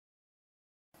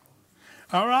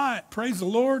All right, praise the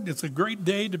Lord. It's a great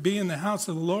day to be in the house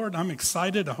of the Lord. I'm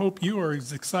excited. I hope you are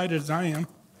as excited as I am.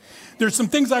 There's some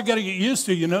things I got to get used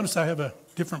to. You notice I have a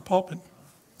different pulpit.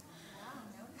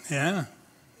 Yeah.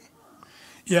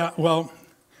 Yeah, well,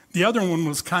 the other one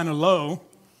was kind of low.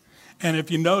 And if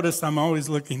you notice, I'm always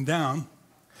looking down.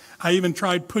 I even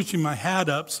tried pushing my hat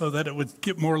up so that it would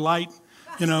get more light,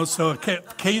 so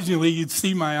occasionally you'd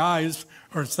see my eyes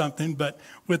or something. But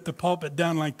with the pulpit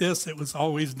down like this, it was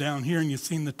always down here, and you've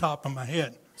seen the top of my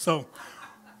head. So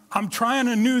I'm trying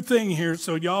a new thing here,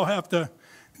 so y'all have to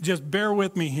just bear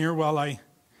with me here while I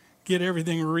get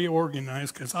everything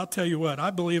reorganized, because I'll tell you what, I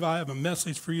believe I have a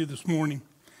message for you this morning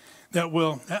that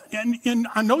will, and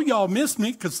I know y'all missed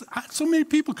me because so many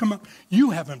people come up,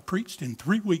 you haven't preached in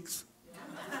 3 weeks.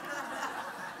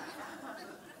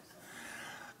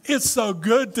 It's so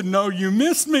good to know you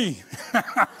missed me.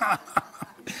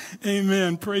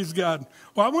 Amen. Praise God.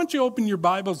 Well, I want you to open your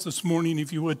Bibles this morning,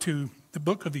 if you would, to the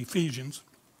book of Ephesians.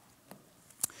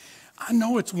 I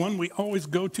know it's one we always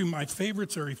go to. My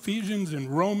favorites are Ephesians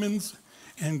and Romans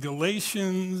and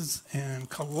Galatians and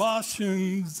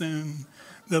Colossians, and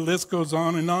the list goes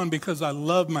on because I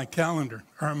love my calendar,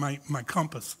 or my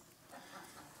compass.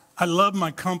 I love my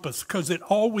compass because it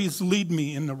always leads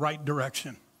me in the right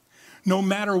direction. No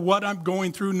matter what I'm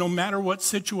going through, no matter what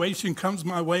situation comes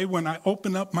my way, when I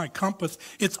open up my compass,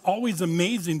 it's always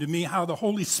amazing to me how the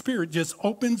Holy Spirit just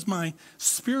opens my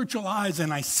spiritual eyes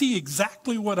and I see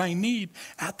exactly what I need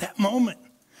at that moment.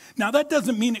 Now, that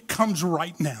doesn't mean it comes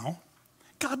right now.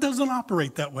 God doesn't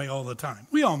operate that way all the time.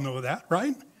 We all know that,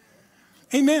 right?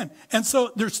 Amen. And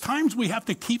so there's times we have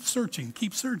to keep searching,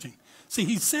 keep searching. See,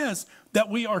 he says that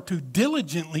we are to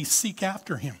diligently seek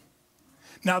after him.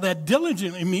 Now, that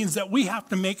diligently means that we have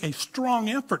to make a strong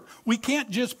effort. We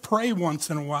can't just pray once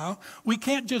in a while. We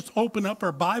can't just open up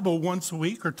our Bible once a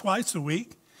week or twice a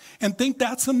week and think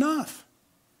that's enough.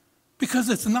 Because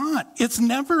it's not. It's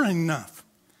never enough.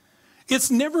 It's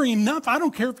never enough. I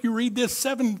don't care if you read this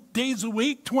 7 days a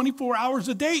week, 24 hours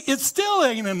a day. It still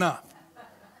ain't enough.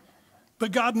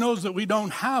 But God knows that we don't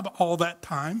have all that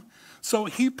time. So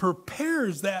he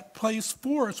prepares that place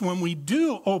for us when we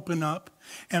do open up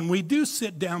and we do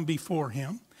sit down before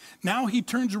him. Now he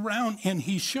turns around and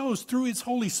he shows through his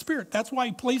Holy Spirit. That's why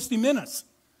he placed him in us.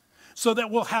 So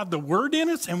that we'll have the word in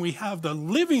us and we have the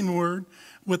living word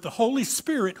with the Holy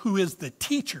Spirit, who is the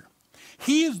teacher.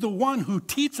 He is the one who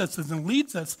teaches us and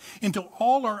leads us into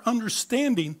all our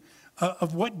understanding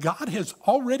of what God has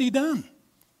already done.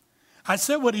 I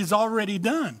said what he's already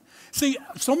done. See,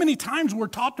 so many times we're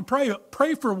taught to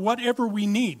pray for whatever we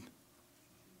need.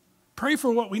 Pray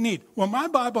for what we need. Well, my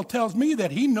Bible tells me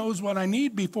that he knows what I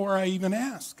need before I even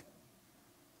ask.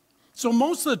 So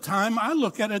most of the time, I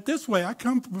look at it this way. I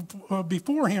come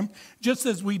before him, just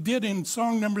as we did in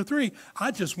song number 3.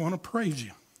 I just want to praise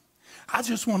you. I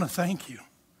just want to thank you.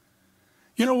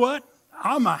 You know what?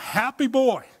 I'm a happy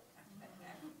boy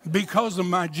because of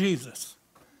my Jesus.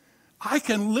 I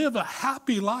can live a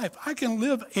happy life. I can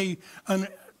live an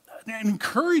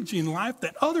encouraging life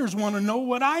that others want to know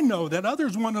what I know, that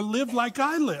others want to live like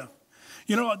I live.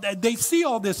 They see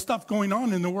all this stuff going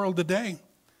on in the world today,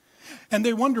 and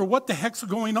they wonder what the heck's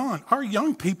going on. Our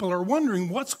young people are wondering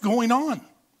what's going on.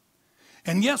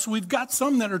 And yes, we've got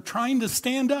some that are trying to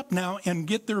stand up now and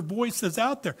get their voices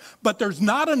out there, but there's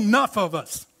not enough of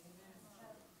us.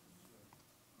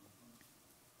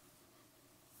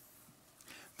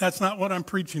 That's not what I'm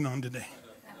preaching on today.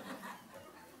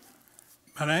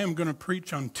 But I am going to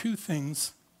preach on 2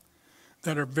 things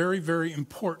that are very, very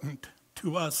important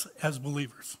to us as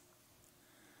believers.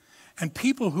 And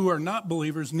people who are not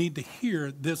believers need to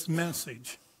hear this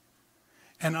message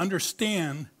and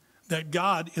understand that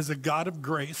God is a God of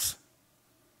grace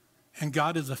and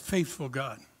God is a faithful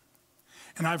God.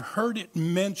 And I've heard it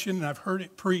mentioned and I've heard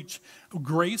it preached,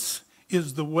 grace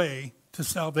is the way to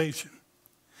salvation.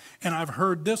 And I've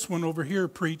heard this one over here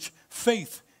preach,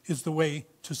 faith is the way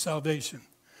to salvation.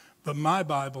 But my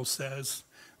Bible says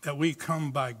that we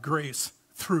come by grace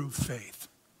through faith.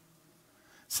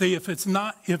 See, if it's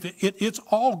not, it's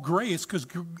all grace, because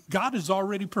God has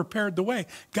already prepared the way.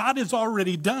 God has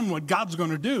already done what God's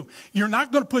going to do. You're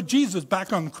not going to put Jesus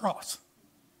back on the cross.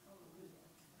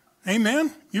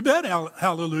 Amen? You bet,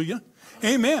 hallelujah.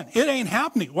 Amen. It ain't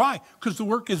happening. Why? Because the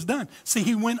work is done. See,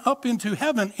 he went up into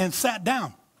heaven and sat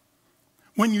down.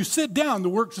 When you sit down, the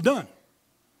work's done.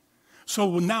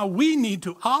 So now we need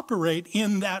to operate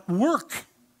in that work.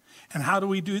 And how do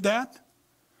we do that?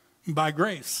 By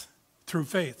grace, through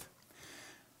faith.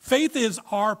 Faith is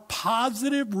our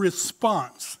positive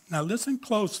response. Now listen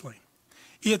closely.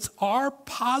 It's our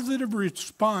positive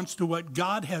response to what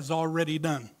God has already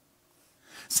done.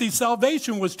 See,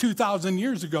 salvation was 2,000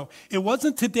 years ago. It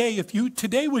wasn't today.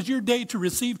 Today was your day to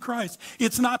receive Christ.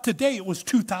 It's not today. It was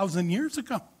 2,000 years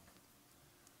ago.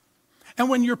 And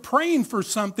when you're praying for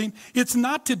something, it's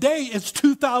not today. It's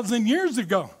 2,000 years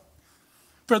ago.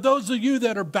 For those of you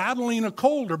that are battling a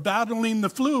cold or battling the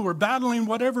flu or battling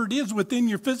whatever it is within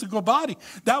your physical body,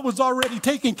 that was already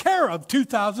taken care of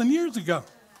 2,000 years ago.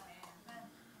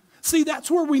 See, that's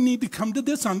where we need to come to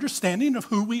this understanding of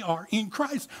who we are in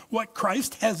Christ, what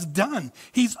Christ has done.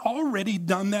 He's already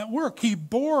done that work. He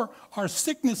bore our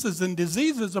sicknesses and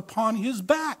diseases upon his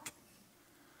back.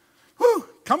 Whew,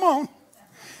 come on.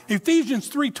 Ephesians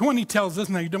 3:20 tells us,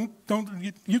 now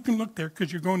you can look there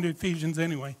because you're going to Ephesians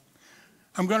anyway.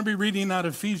 I'm going to be reading out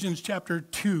of Ephesians chapter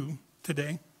 2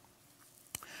 today.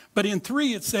 But in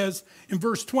 3 it says, in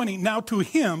verse 20, now to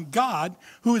him, God,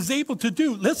 who is able to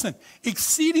do, listen,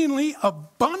 exceedingly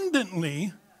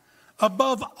abundantly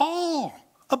above all.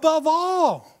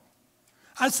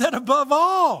 I said above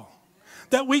all,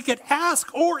 that we could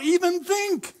ask or even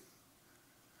think.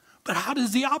 But how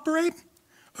does he operate?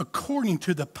 According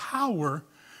to the power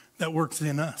that works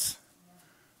in us.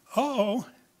 Uh-oh.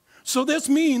 So this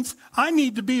means I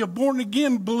need to be a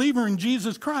born-again believer in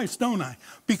Jesus Christ, don't I?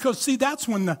 Because, see, that's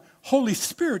when the Holy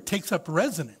Spirit takes up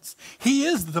residence. He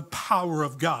is the power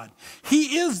of God.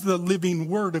 He is the living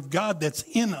word of God that's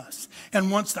in us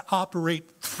and wants to operate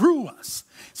through us.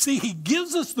 See, he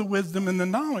gives us the wisdom and the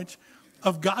knowledge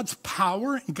of God's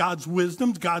power and God's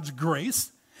wisdom, God's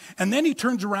grace. And then he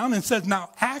turns around and says,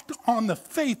 now act on the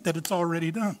faith that it's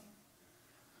already done.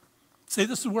 See,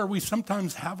 this is where we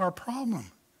sometimes have our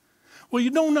problem. Well, you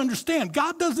don't understand.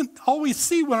 God doesn't always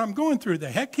see what I'm going through. The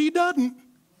heck he doesn't.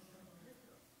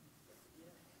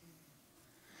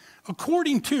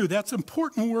 According to, that's an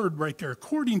important word right there.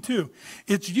 According to.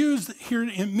 It's used here,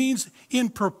 it means in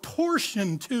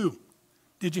proportion to.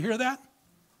 Did you hear that?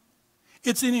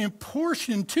 It's in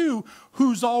proportion to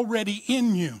who's already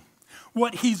in you.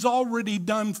 What he's already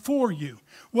done for you.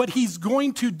 What he's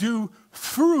going to do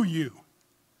through you.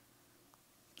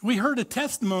 We heard a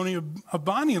testimony of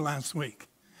Bonnie last week.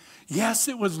 Yes,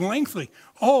 it was lengthy.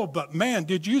 Oh, but man,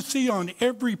 did you see on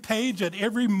every page, at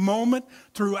every moment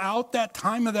throughout that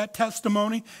time of that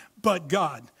testimony, but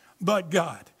God, but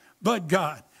God, but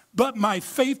God, but my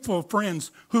faithful friends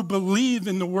who believe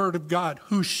in the Word of God,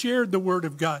 who shared the Word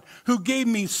of God, who gave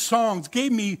me songs,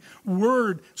 gave me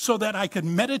word so that I could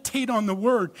meditate on the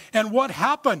Word. And what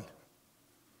happened?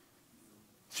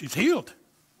 She's healed.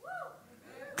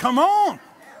 Come on.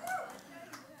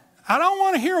 I don't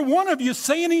want to hear one of you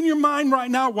saying in your mind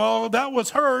right now, well, that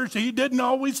was hers. He didn't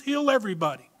always heal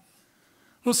everybody.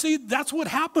 Well, see, that's what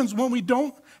happens when we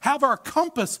don't have our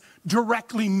compass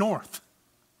directly north.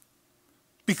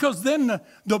 Because then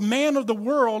the man of the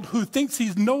world who thinks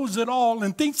he knows it all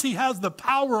and thinks he has the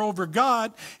power over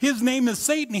God, his name is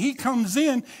Satan. He comes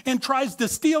in and tries to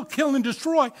steal, kill, and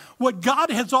destroy what God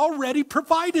has already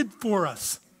provided for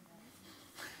us.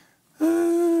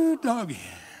 Doggy.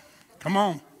 Come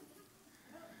on.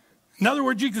 In other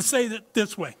words, you could say that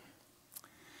this way.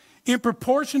 In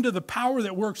proportion to the power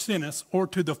that works in us, or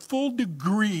to the full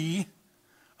degree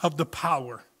of the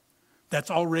power that's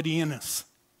already in us.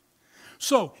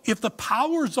 So, if the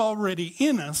power is already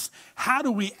in us, how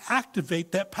do we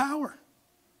activate that power?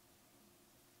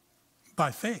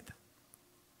 By faith.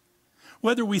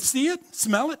 Whether we see it,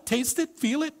 smell it, taste it,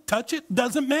 feel it, touch it,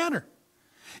 doesn't matter.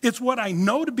 It's what I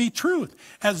know to be truth.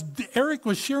 As Eric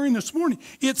was sharing this morning,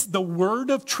 it's the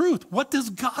word of truth. What does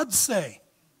God say?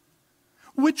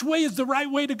 Which way is the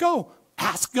right way to go?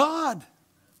 Ask God.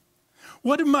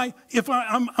 What am I, if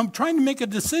I'm trying to make a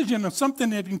decision of something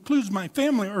that includes my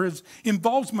family or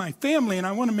involves my family, and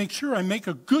I want to make sure I make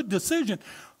a good decision,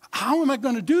 how am I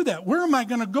going to do that? Where am I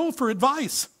going to go for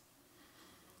advice?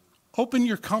 Open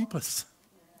your compass.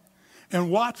 And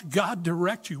watch God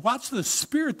direct you. Watch the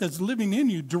Spirit that's living in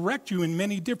you direct you in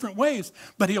many different ways.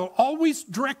 But he'll always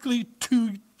directly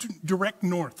to direct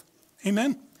north.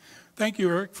 Amen? Thank you,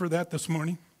 Eric, for that this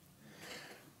morning.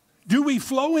 Do we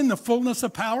flow in the fullness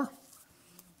of power?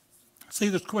 See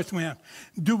this question we have.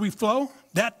 Do we flow?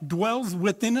 That dwells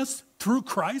within us through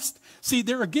Christ. See,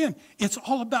 there again, it's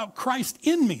all about Christ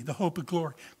in me, the hope of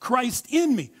glory. Christ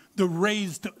in me, the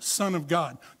raised Son of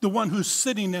God, the one who's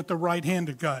sitting at the right hand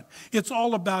of God. It's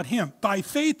all about him. By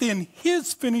faith in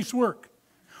his finished work.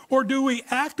 Or do we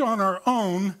act on our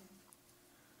own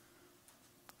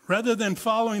rather than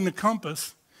following the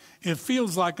compass? It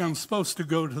feels like I'm supposed to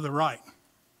go to the right.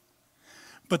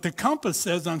 But the compass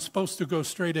says I'm supposed to go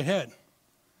straight ahead.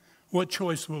 What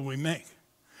choice will we make?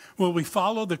 Will we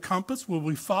follow the compass? Will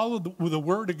we follow the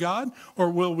word of God? Or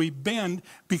will we bend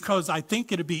because I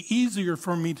think it'd be easier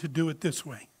for me to do it this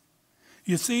way?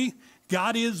 You see,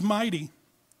 God is mighty,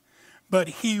 but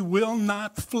he will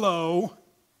not flow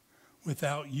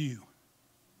without you.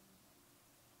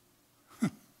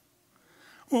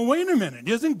 Well, wait a minute.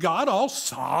 Isn't God all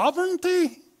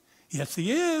sovereignty? Yes,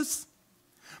 he is.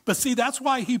 But see, that's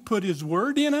why he put his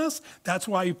word in us. That's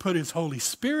why he put his Holy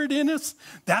Spirit in us.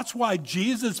 That's why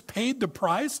Jesus paid the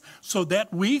price so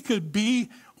that we could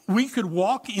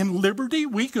walk in liberty.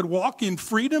 We could walk in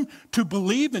freedom to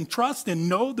believe and trust and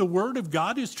know the word of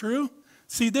God is true.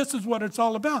 See, this is what it's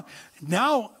all about.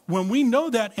 Now, when we know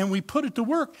that and we put it to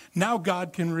work, now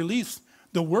God can release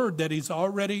the word that he's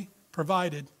already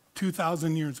provided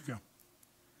 2,000 years ago.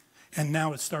 And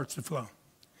now it starts to flow.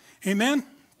 Amen?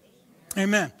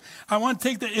 Amen. I want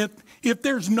to take if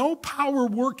there's no power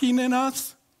working in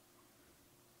us,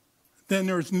 then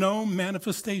there's no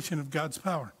manifestation of God's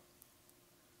power.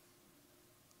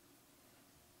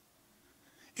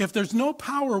 If there's no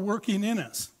power working in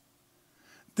us,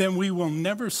 then we will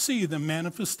never see the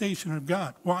manifestation of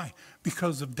God. Why?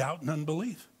 Because of doubt and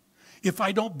unbelief. If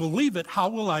I don't believe it, how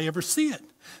will I ever see it?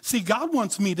 See, God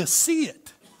wants me to see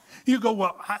it. You go,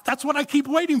 well, that's what I keep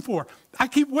waiting for. I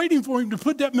keep waiting for him to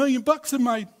put that $1 million in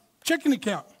my checking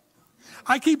account.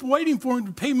 I keep waiting for him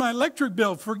to pay my electric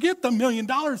bill. Forget the $1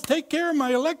 million. Take care of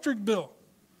my electric bill.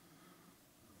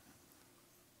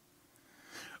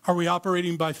 Are we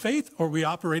operating by faith, or are we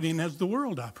operating as the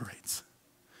world operates?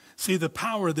 See, the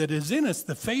power that is in us,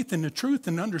 the faith and the truth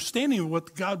and understanding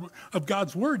of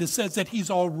God's word, it says that he's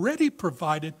already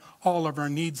provided all of our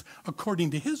needs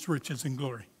according to his riches and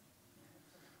glory.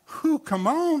 Whew, come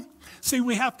on. See,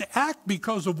 we have to act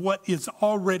because of what is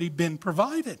already been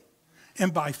provided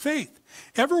and by faith.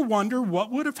 Ever wonder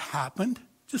what would have happened?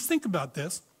 Just think about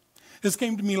this. This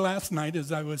came to me last night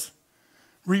as I was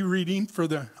rereading for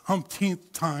the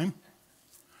umpteenth time.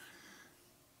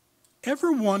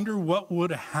 Ever wonder what would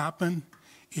have happened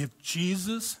if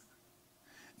Jesus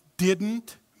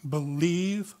didn't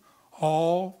believe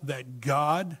all that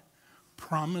God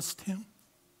promised him?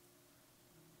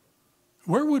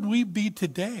 Where would we be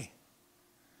today?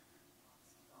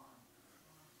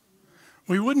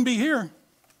 We wouldn't be here.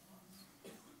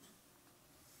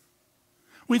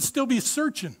 We'd still be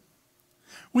searching.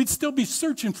 We'd still be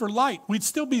searching for light. We'd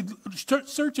still be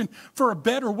searching for a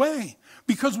better way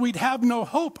because we'd have no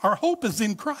hope. Our hope is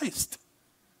in Christ.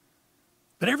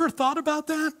 But ever thought about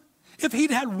that? If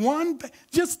he'd had one,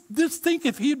 just think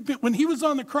if he'd been, when he was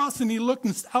on the cross and he looked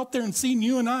out there and seen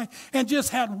you and I and just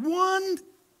had one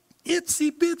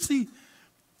itsy bitsy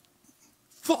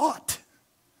thought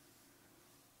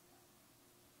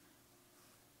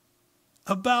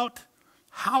about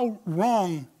how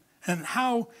wrong and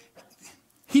how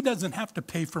he doesn't have to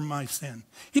pay for my sin.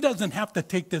 He doesn't have to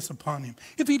take this upon him.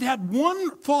 If he'd had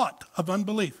one thought of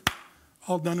unbelief,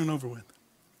 all done and over with,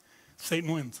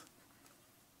 Satan wins.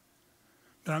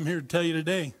 But I'm here to tell you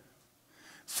today,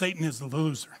 Satan is the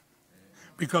loser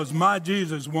because my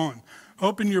Jesus won.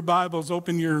 Open your Bibles,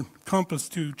 open your compass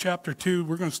to chapter 2.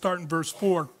 We're going to start in verse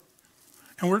 4.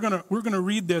 And we're going to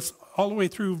read this all the way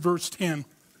through verse 10.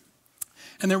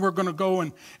 And then we're going to go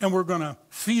and we're going to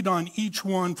feed on each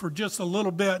one for just a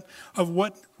little bit of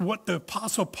what the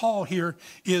Apostle Paul here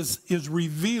is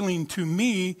revealing to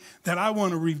me that I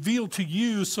want to reveal to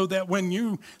you so that when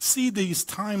you see these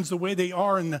times the way they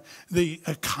are and the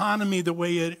economy the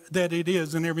way that it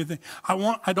is and everything,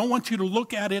 I don't want you to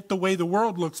look at it the way the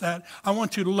world looks at it. I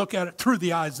want you to look at it through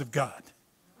the eyes of God,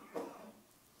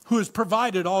 who has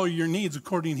provided all your needs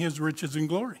according to his riches and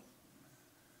glory.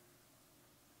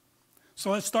 So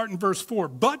let's start in verse 4.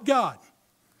 But God,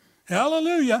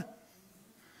 hallelujah.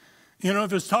 You know,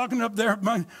 if it's talking up there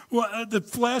about the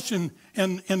flesh and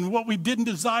what we didn't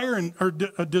desire or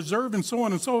deserve and so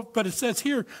on and so forth. But it says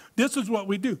here, this is what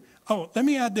we do. Oh, let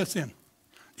me add this in.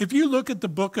 If you look at the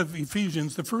book of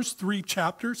Ephesians, the first 3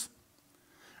 chapters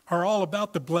are all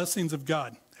about the blessings of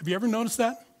God. Have you ever noticed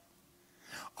that?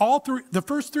 The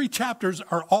first 3 chapters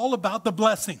are all about the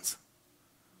blessings.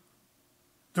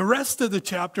 The rest of the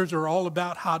chapters are all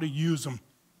about how to use them.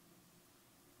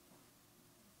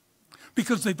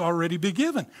 Because they've already been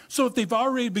given. So if they've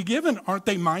already been given, aren't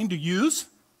they mine to use?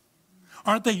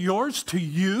 Aren't they yours to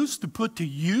use, to put to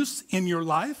use in your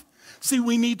life? See,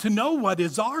 we need to know what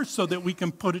is ours so that we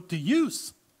can put it to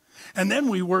use. And then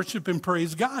we worship and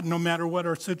praise God no matter what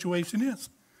our situation is.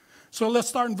 So let's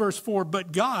start in verse 4.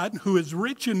 But God, who is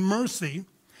rich in mercy,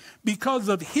 because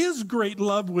of his great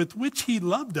love with which he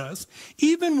loved us,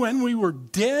 even when we were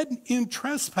dead in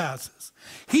trespasses,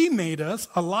 he made us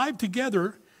alive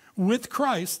together with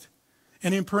Christ.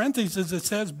 And in parentheses it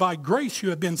says, by grace you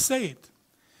have been saved.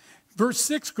 Verse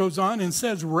 6 goes on and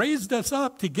says, raised us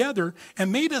up together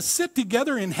and made us sit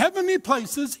together in heavenly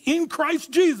places in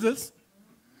Christ Jesus,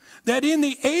 that in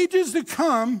the ages to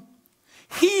come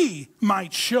he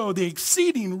might show the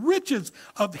exceeding riches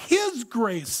of his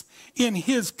grace in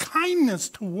his kindness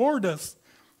toward us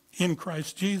in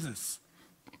Christ Jesus.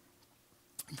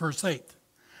 Verse 8,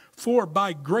 for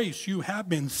by grace you have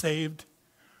been saved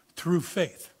through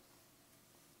faith.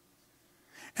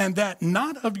 And that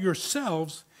not of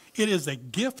yourselves, it is a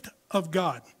gift of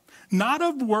God, not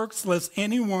of works, lest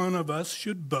any one of us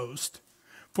should boast.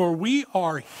 For we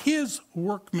are his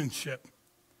workmanship.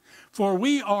 For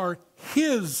we are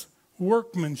his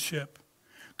workmanship,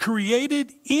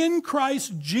 created in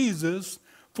Christ Jesus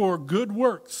for good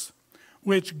works,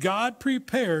 which God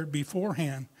prepared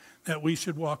beforehand that we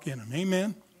should walk in them.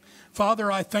 Amen.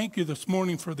 Father, I thank you this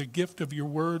morning for the gift of your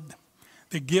word,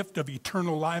 the gift of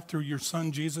eternal life through your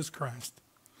Son, Jesus Christ.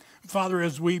 Father,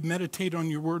 as we meditate on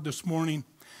your word this morning,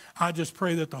 I just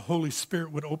pray that the Holy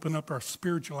Spirit would open up our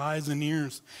spiritual eyes and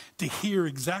ears to hear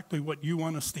exactly what you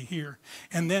want us to hear.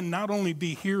 And then not only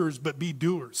be hearers, but be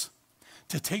doers.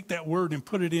 To take that word and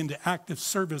put it into active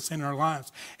service in our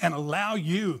lives and allow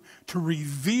you to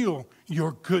reveal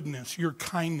your goodness, your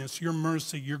kindness, your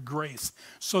mercy, your grace,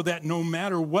 so that no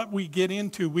matter what we get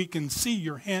into, we can see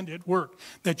your hand at work,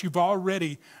 that you've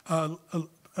already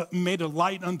made a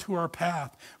light unto our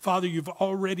path. Father, you've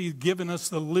already given us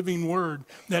the living word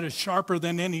that is sharper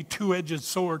than any two-edged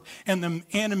sword, and the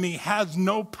enemy has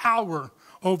no power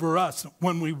over us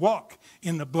when we walk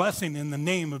in the blessing in the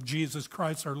name of Jesus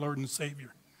Christ, our Lord and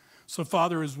Savior. So,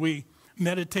 Father, as we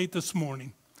meditate this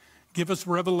morning, give us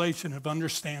revelation of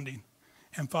understanding.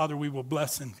 And, Father, we will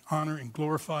bless and honor and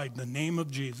glorify the name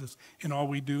of Jesus in all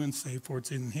we do and say, for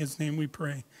it's in his name we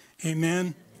pray.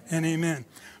 Amen and amen.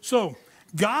 So,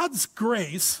 God's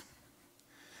grace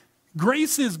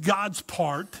is God's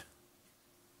part,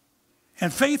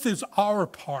 and faith is our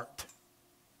part.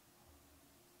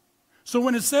 So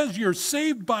when it says you're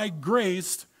saved by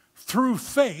grace through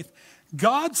faith,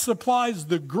 God supplies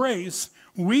the grace,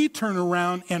 we turn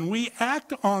around and we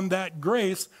act on that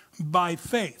grace by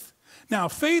faith. Now,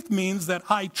 faith means that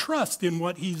I trust in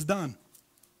what he's done.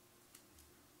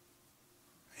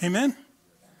 Amen?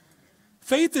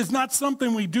 Faith is not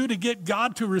something we do to get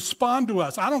God to respond to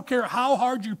us. I don't care how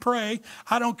hard you pray.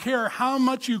 I don't care how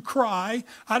much you cry.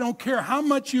 I don't care how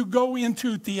much you go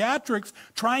into theatrics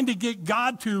trying to get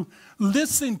God to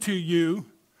listen to you.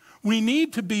 We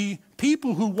need to be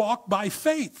people who walk by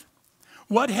faith.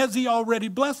 What has he already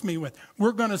blessed me with?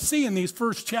 We're going to see in these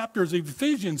first chapters of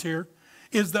Ephesians here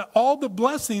is that all the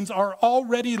blessings are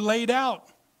already laid out.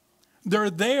 They're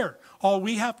there. All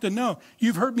we have to know.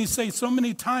 You've heard me say so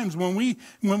many times when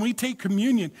we take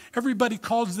communion, everybody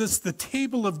calls this the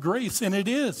table of grace, and it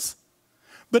is.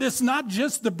 But it's not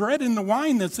just the bread and the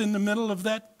wine that's in the middle of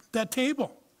that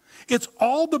table. It's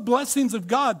all the blessings of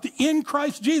God in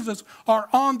Christ Jesus are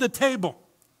on the table.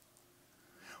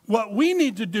 What we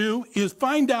need to do is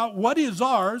find out what is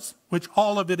ours, which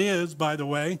all of it is, by the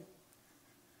way,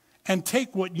 and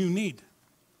take what you need.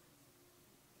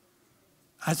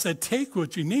 I said, take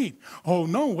what you need. Oh,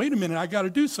 no, wait a minute, I got to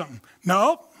do something.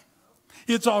 No,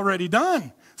 it's already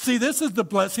done. See, this is the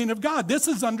blessing of God. This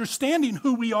is understanding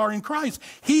who we are in Christ.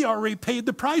 He already paid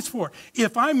the price for it.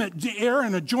 If I'm an heir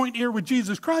and a joint heir with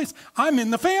Jesus Christ, I'm in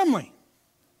the family.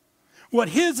 What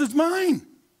his is mine.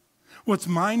 What's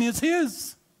mine is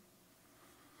his.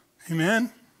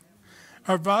 Amen.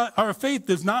 Our faith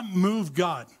does not move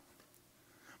God,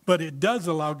 but it does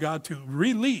allow God to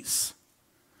release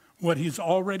what he's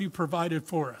already provided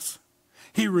for us.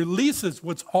 He releases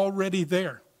what's already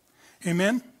there.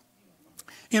 Amen?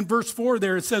 In verse 4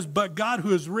 there it says, but God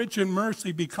who is rich in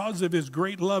mercy because of his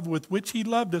great love with which he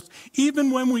loved us, even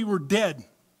when we were dead.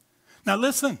 Now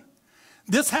listen,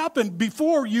 this happened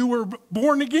before you were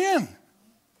born again.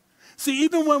 See,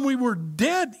 even when we were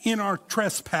dead in our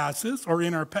trespasses,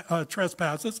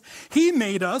 he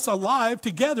made us alive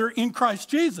together in Christ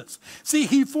Jesus. See,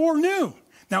 he foreknew.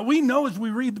 Now, we know as we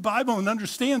read the Bible and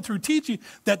understand through teaching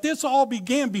that this all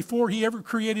began before he ever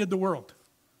created the world.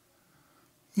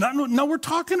 No, we're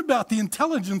talking about the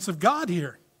intelligence of God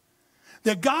here.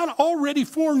 That God already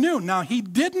foreknew. Now, he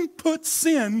didn't put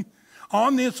sin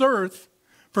on this earth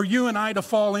for you and I to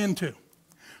fall into.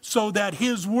 So that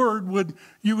his word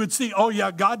you would see, oh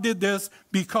yeah, God did this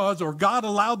because, or God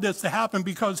allowed this to happen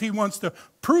because he wants to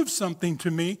prove something to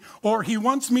me, or he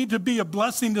wants me to be a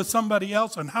blessing to somebody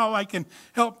else and how I can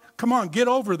help. Come on, get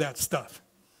over that stuff.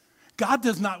 God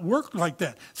does not work like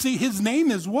that. See, his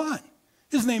name is what?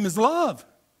 His name is love.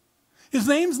 His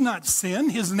name's not sin.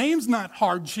 His name's not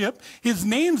hardship. His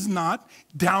name's not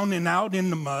down and out in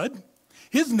the mud.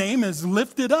 His name is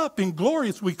lifted up and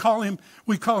glorious. We call him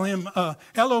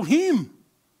Elohim.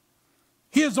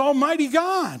 He is Almighty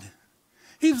God.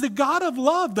 He's the God of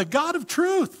love, the God of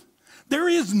truth. There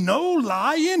is no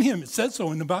lie in him. It says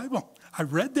so in the Bible. I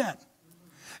read that.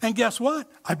 And guess what?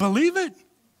 I believe it.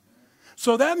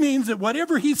 So that means that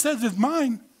whatever he says is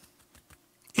mine,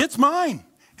 it's mine.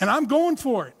 And I'm going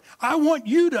for it. I want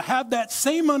you to have that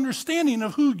same understanding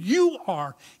of who you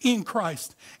are in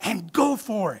Christ and go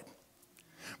for it.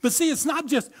 But see, it's not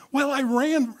just, well, I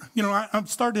ran, I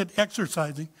started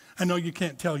exercising. I know you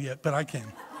can't tell yet, but I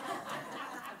can.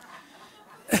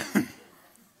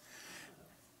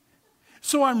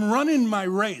 So I'm running my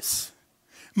race.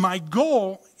 My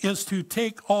goal is to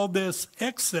take all this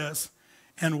excess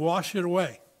and wash it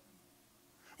away.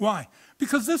 Why?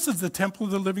 Because this is the temple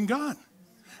of the living God.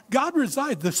 God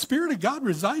resides, the Spirit of God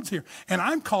resides here. And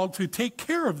I'm called to take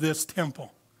care of this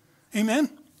temple. Amen?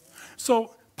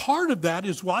 So part of that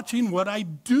is watching what I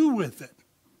do with it.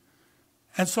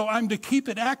 And so I'm to keep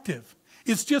it active.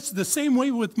 It's just the same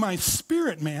way with my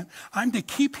spirit man. I'm to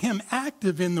keep him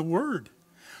active in the Word.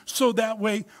 So that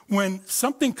way, when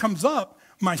something comes up,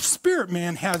 my spirit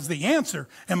man has the answer,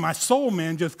 and my soul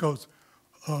man just goes,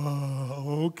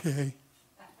 oh, okay.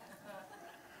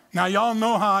 Now, y'all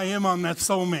know how I am on that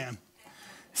soul man.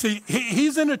 See,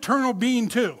 he's an eternal being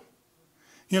too.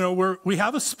 We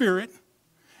have a spirit,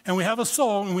 and we have a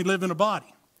soul, and we live in a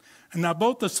body. And now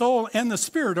both the soul and the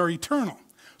spirit are eternal.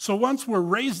 So once we're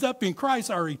raised up in Christ,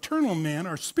 our eternal man,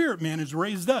 our spirit man is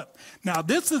raised up. Now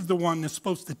this is the one that's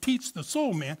supposed to teach the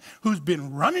soul man who's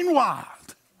been running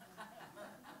wild.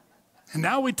 And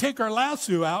now we take our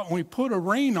lasso out and we put a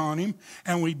rein on him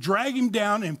and we drag him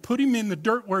down and put him in the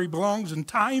dirt where he belongs and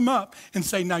tie him up and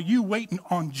say, now you waiting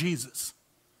on Jesus.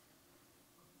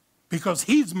 Because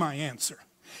he's my answer.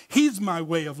 He's my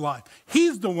way of life.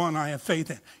 He's the one I have faith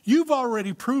in. You've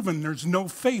already proven there's no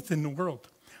faith in the world.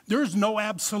 There's no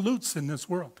absolutes in this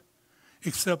world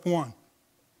except one.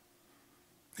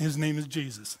 His name is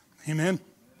Jesus. Amen.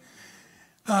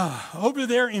 Over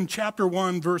there in chapter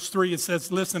 1, verse 3, it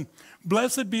says, listen,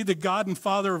 blessed be the God and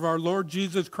Father of our Lord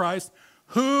Jesus Christ,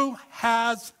 who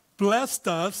has blessed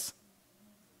us,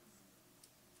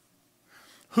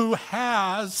 I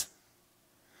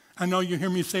know you hear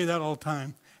me say that all the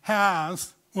time,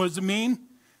 what does it mean?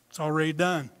 It's already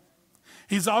done.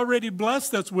 He's already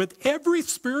blessed us with every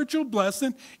spiritual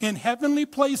blessing in heavenly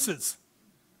places.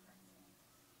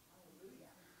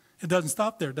 It doesn't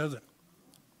stop there, does it?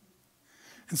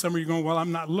 And some of you are going, well,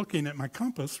 I'm not looking at my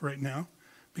compass right now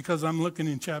because I'm looking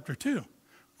in chapter 2.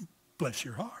 Bless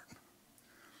your heart.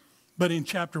 But in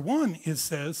chapter 1, it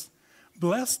says,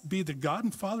 blessed be the God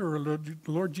and Father of our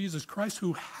Lord Jesus Christ,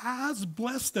 who has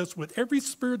blessed us with every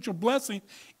spiritual blessing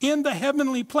in the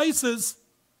heavenly places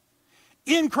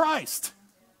in Christ.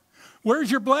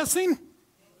 Where's your blessing?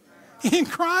 In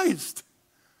Christ.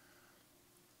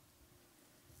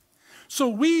 So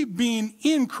we, being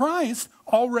in Christ,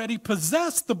 already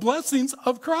possess the blessings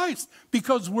of Christ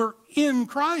because we're in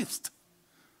Christ.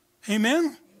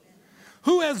 Amen?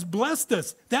 Who has blessed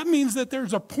us? That means that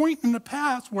there's a point in the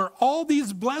past where all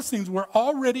these blessings were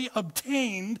already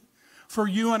obtained for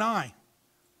you and I.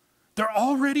 They're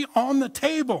already on the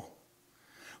table.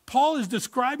 Paul is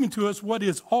describing to us what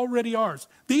is already ours.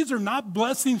 These are not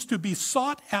blessings to be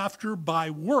sought after by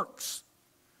works,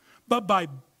 but by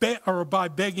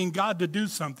begging God to do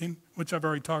something, which I've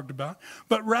already talked about,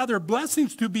 but rather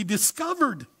blessings to be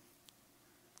discovered.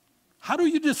 How do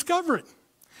you discover it?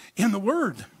 In the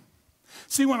Word.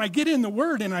 See, when I get in the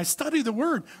Word and I study the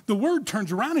Word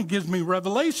turns around and gives me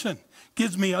revelation,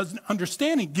 gives me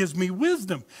understanding, gives me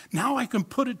wisdom. Now I can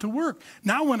put it to work.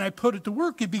 Now when I put it to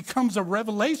work, it becomes a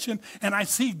revelation and I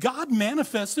see God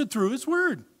manifested through His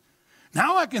Word.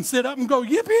 Now I can sit up and go,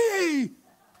 yippee!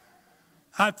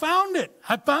 I found it.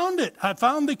 I found it. I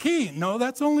found the key. No,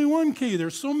 that's only one key.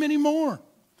 There's so many more.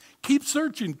 Keep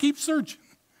searching. Keep searching.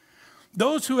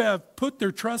 Those who have put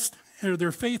their trust or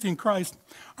their faith in Christ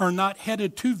are not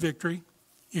headed to victory.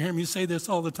 You hear me say this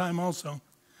all the time also.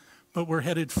 But we're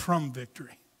headed from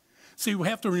victory. See, we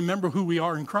have to remember who we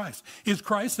are in Christ. Is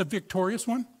Christ a victorious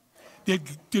one?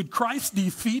 Did Christ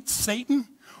defeat Satan?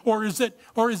 Or is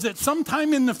it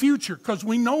sometime in the future? Because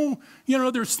we know,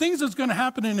 there's things that's going to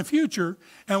happen in the future.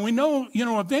 And we know,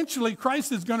 eventually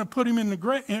Christ is going to put him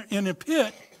in a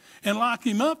pit and lock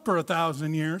him up for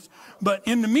 1,000 years. But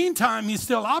in the meantime, he's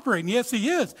still operating. Yes, he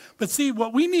is. But see,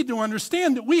 what we need to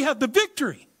understand that we have the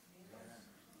victory.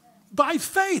 By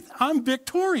faith, I'm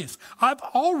victorious. I've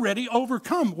already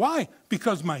overcome. Why?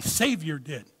 Because my Savior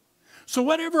did. So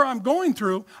whatever I'm going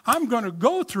to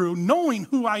go through knowing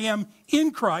who I am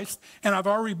in Christ, and I've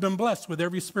already been blessed with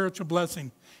every spiritual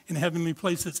blessing in heavenly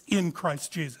places in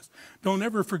Christ Jesus. Don't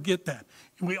ever forget that.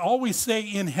 We always say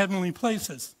in heavenly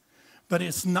places, but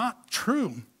it's not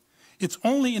true. It's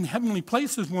only in heavenly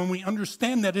places when we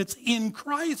understand that it's in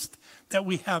Christ that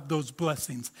we have those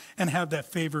blessings and have that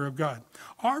favor of God.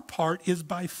 Our part is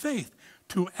by faith.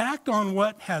 To act on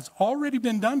what has already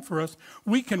been done for us,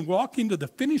 we can walk into the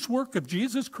finished work of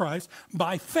Jesus Christ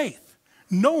by faith,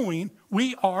 knowing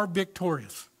we are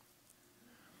victorious.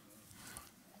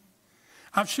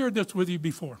 I've shared this with you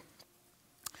before.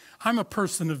 I'm a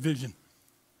person of vision,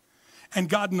 and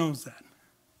God knows that.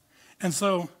 And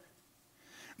so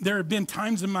there have been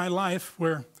times in my life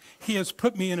where he has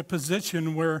put me in a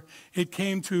position where it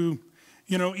came to,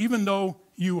 even though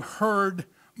you heard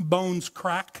bones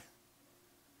crack,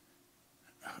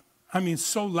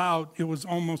 so loud it was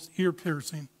almost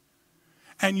ear-piercing.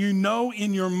 And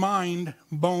in your mind,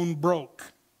 bone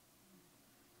broke.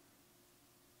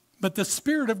 But the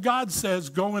Spirit of God says,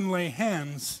 go and lay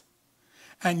hands.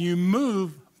 And you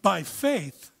move by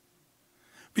faith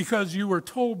because you were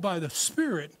told by the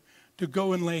Spirit to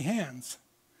go and lay hands.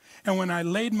 And when I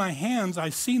laid my hands,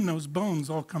 I seen those bones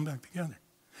all come back together.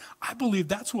 I believe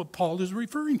that's what Paul is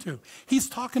referring to. He's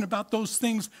talking about those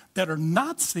things that are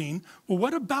not seen. Well,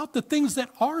 what about the things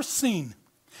that are seen?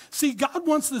 See, God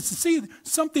wants us to see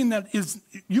something that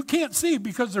you can't see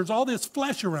because there's all this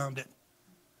flesh around it.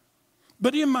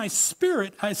 But in my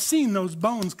spirit, I've seen those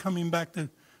bones coming back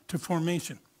to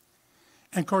formation.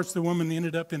 And of course, the woman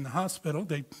ended up in the hospital.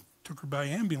 They took her by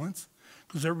ambulance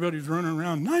because everybody's running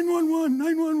around, 911,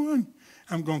 911.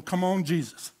 I'm going, come on,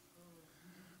 Jesus.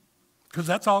 Because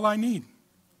that's all I need.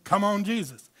 Come on,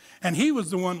 Jesus. And he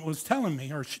was the one that was telling me,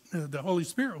 or the Holy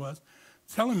Spirit was,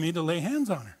 telling me to lay hands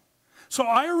on her. So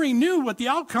I already knew what the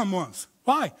outcome was.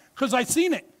 Why? Because I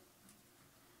seen it.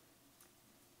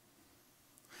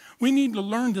 We need to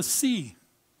learn to see.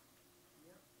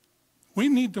 We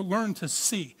need to learn to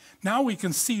see. Now we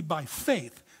can see by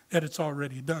faith that it's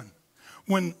already done.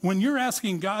 When you're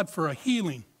asking God for a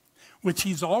healing, which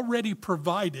he's already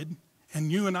provided, and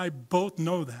you and I both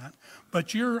know that,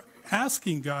 but you're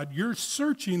asking God, you're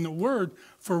searching the Word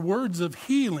for words of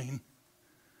healing.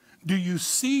 Do you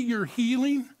see your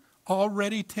healing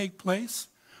already take place,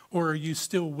 or are you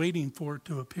still waiting for it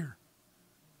to appear?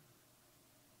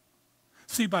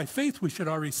 See, by faith, we should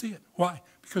already see it. Why?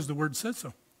 Because the Word says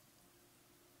so.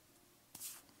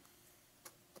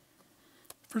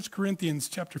 1 Corinthians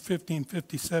chapter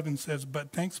 15:57 says,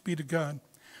 but thanks be to God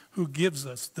who gives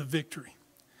us the victory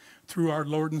through our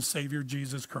Lord and Savior,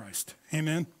 Jesus Christ.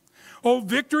 Amen. Oh,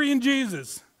 victory in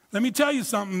Jesus. Let me tell you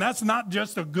something. That's not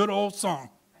just a good old song.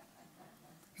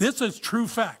 This is true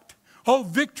fact. Oh,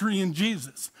 victory in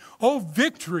Jesus. Oh,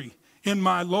 victory in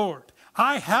my Lord.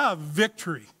 I have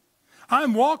victory.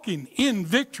 I'm walking in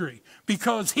victory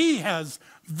because he has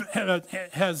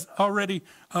already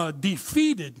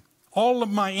defeated all of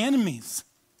my enemies.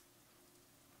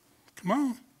 Come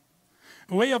on.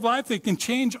 A way of life that can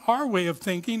change our way of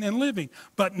thinking and living,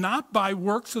 but not by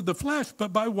works of the flesh,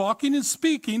 but by walking and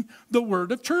speaking the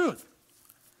word of truth.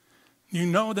 You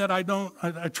know that I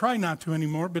try not to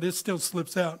anymore, but it still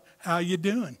slips out. How you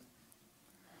doing?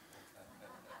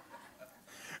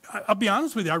 I'll be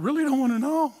honest with you, I really don't want to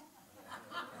know.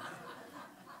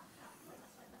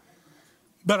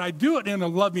 But I do it in a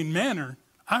loving manner.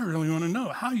 I really want to know,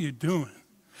 how you doing?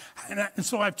 And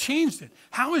so I've changed it.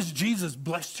 How has Jesus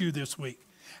blessed you this week?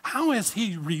 How has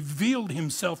he revealed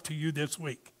himself to you this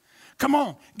week? Come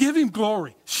on, give him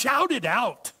glory. Shout it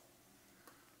out.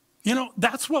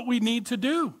 That's what we need to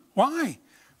do. Why?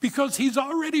 Because he's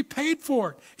already paid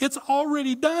for it. It's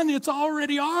already done. It's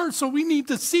already ours. So we need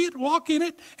to see it, walk in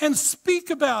it, and speak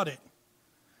about it.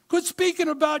 Quit speaking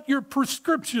about your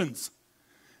prescriptions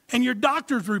and your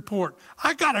doctor's report.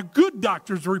 I got a good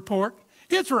doctor's report.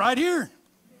 It's right here.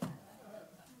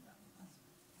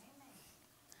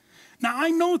 Now,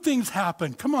 I know things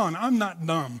happen. Come on, I'm not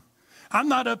dumb. I'm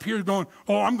not up here going,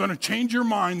 I'm going to change your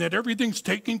mind that everything's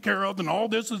taken care of and all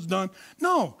this is done.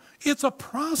 No, it's a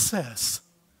process.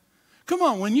 Come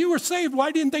on, when you were saved,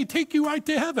 why didn't they take you right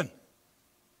to heaven?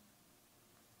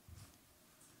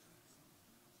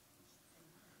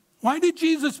 Why did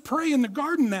Jesus pray in the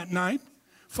garden that night?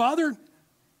 Father,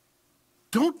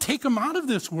 don't take them out of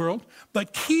this world,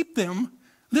 but keep them.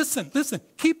 Listen,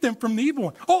 keep them from the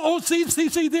evil one.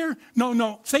 See there?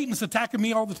 No, Satan's attacking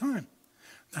me all the time.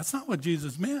 That's not what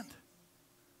Jesus meant.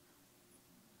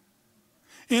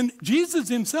 And Jesus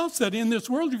himself said, in this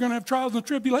world you're going to have trials and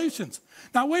tribulations.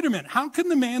 Now, wait a minute. How can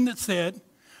the man that said,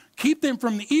 keep them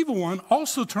from the evil one,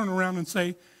 also turn around and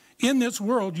say, in this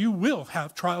world you will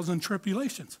have trials and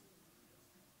tribulations.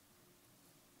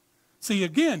 See,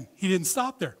 again, he didn't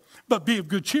stop there. But be of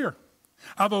good cheer.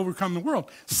 I've overcome the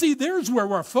world. See, there's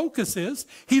where our focus is.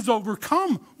 He's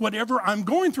overcome whatever I'm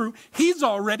going through. He's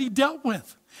already dealt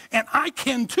with. And I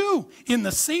can too in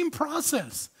the same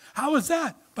process. How is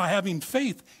that? By having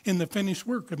faith in the finished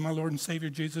work of my Lord and Savior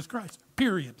Jesus Christ.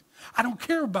 Period. I don't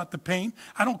care about the pain.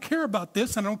 I don't care about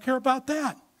this. And I don't care about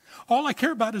that. All I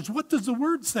care about is what does the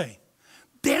word say?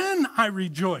 Then I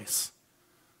rejoice.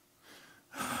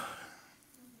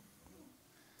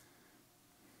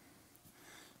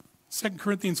 2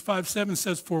 Corinthians 5:7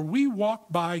 says, for we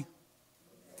walk by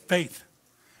faith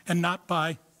and not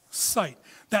by sight.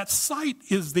 That sight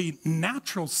is the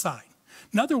natural sight.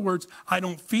 In other words, I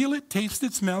don't feel it, taste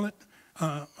it, smell it,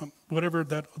 whatever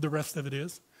the rest of it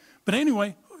is. But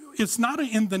anyway, it's not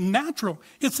in the natural,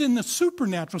 it's in the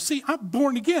supernatural. See, I'm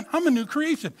born again. I'm a new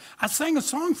creation. I sang a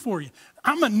song for you.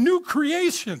 I'm a new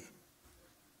creation.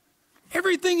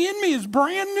 Everything in me is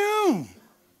brand new.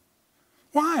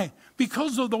 Why?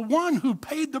 Because of the one who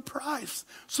paid the price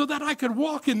so that I could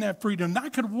walk in that freedom. I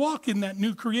could walk in that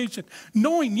new creation,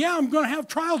 knowing, yeah, I'm going to have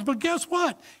trials, but guess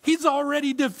what? He's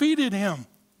already defeated him.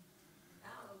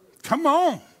 Come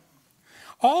on.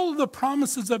 All of the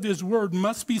promises of his word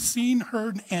must be seen,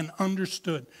 heard, and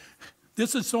understood.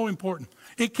 This is so important.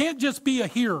 It can't just be a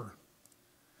hearer.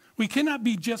 We cannot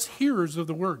be just hearers of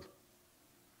the word.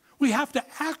 We have to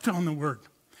act on the word.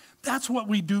 That's what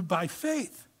we do by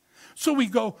faith. So we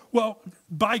go, well,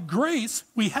 by grace,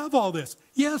 we have all this.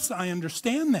 Yes, I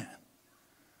understand that.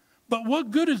 But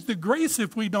what good is the grace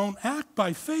if we don't act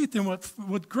by faith in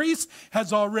what grace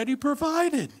has already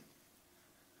provided?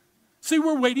 See,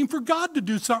 we're waiting for God to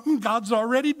do something God's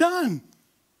already done.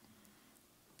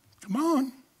 Come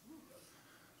on.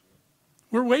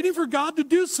 We're waiting for God to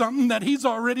do something that he's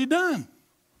already done.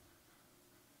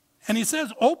 And he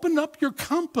says, open up your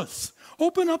compass.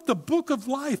 Open up the book of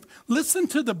life. Listen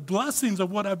to the blessings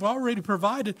of what I've already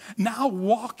provided. Now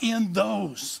walk in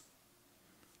those.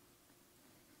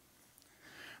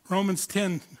 Romans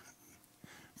 10,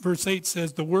 verse 8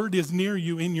 says, the word is near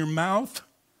you in your mouth.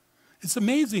 It's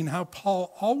amazing how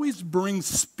Paul always brings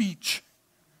speech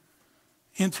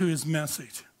into his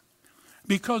message.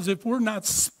 Because if we're not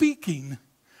speaking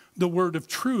the word of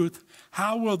truth,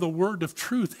 how will the word of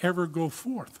truth ever go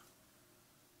forth?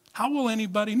 How will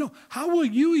anybody know? How will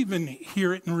you even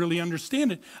hear it and really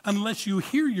understand it unless you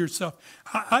hear yourself?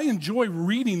 I enjoy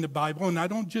reading the Bible, and I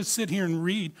don't just sit here and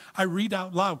read. I read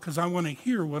out loud because I want to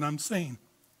hear what I'm saying.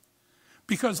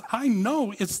 Because I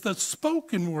know it's the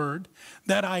spoken word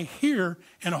that I hear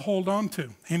and hold on to.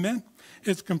 Amen?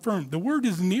 It's confirmed. The word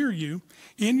is near you,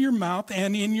 in your mouth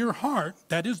and in your heart.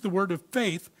 That is the word of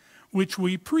faith which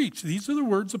we preach. These are the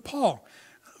words of Paul.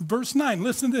 Verse 9,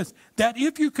 listen to this. That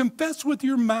if you confess with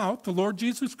your mouth the Lord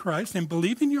Jesus Christ and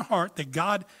believe in your heart that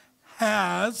God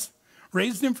has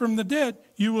raised him from the dead,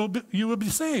 you will be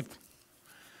saved.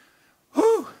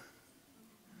 Whew.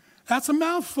 That's a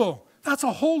mouthful. That's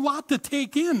a whole lot to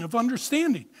take in of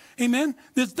understanding. Amen?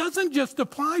 This doesn't just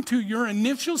apply to your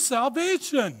initial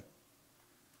salvation.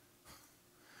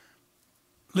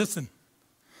 Listen,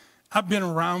 I've been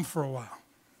around for a while.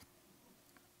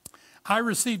 I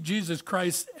received Jesus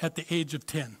Christ at the age of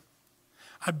 10.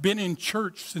 I've been in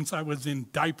church since I was in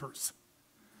diapers.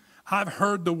 I've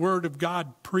heard the word of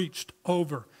God preached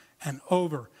over and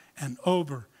over and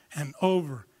over and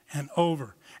over and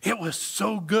over. It was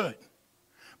so good.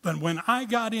 But when I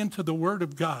got into the word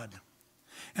of God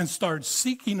and started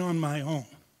seeking on my own,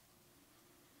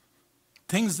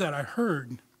 things that I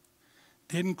heard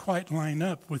didn't quite line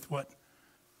up with what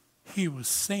he was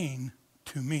saying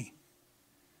to me.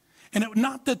 And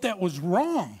not that that was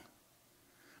wrong,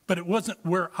 but it wasn't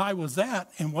where I was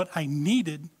at and what I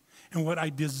needed and what I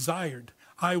desired.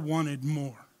 I wanted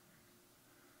more.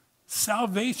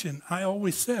 Salvation, I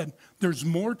always said, there's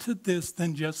more to this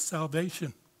than just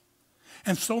salvation.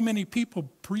 And so many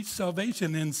people preach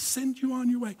salvation and send you on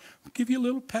your way. Give you a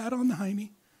little pat on the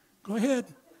hiney. Go ahead.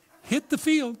 Hit the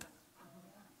field.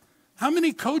 How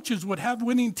many coaches would have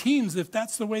winning teams if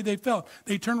that's the way they felt?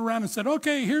 They turned around and said,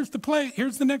 okay, here's the play.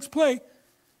 Here's the next play.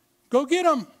 Go get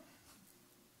them.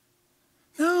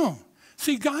 No.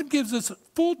 See, God gives us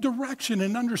full direction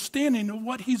and understanding of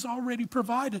what he's already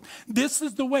provided. This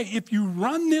is the way. If you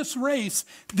run this race,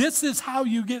 this is how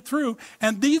you get through.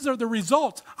 And these are the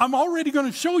results. I'm already going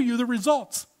to show you the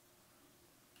results.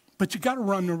 But you got to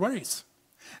run the race.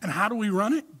 And how do we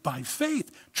run it? By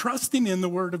faith, trusting in the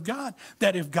word of God.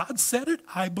 That if God said it,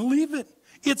 I believe it.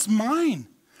 It's mine.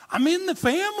 I'm in the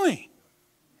family.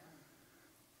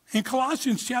 In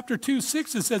Colossians chapter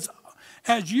 2:6, it says,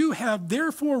 as you have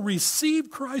therefore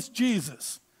received Christ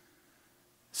Jesus.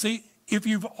 See, if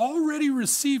you've already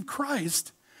received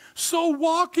Christ, so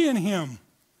walk in him.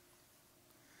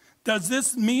 Does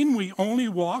this mean we only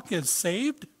walk as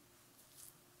saved?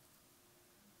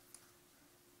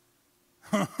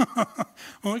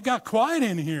 Well, it got quiet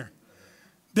in here.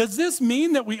 Does this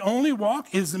mean that we only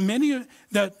walk as many,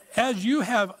 that as you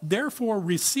have therefore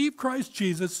received Christ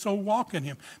Jesus, so walk in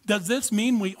him? Does this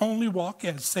mean we only walk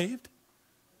as saved?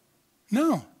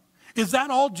 No. Is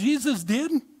that all Jesus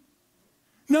did?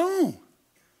 No.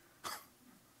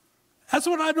 That's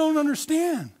what I don't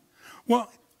understand.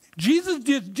 Well, Jesus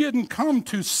didn't come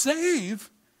to save.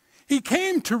 He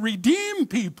came to redeem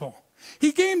people.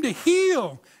 He came to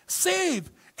heal,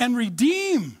 save, and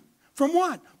redeem. From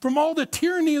what? From all the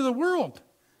tyranny of the world.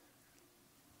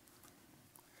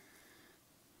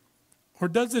 Or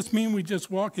does this mean we just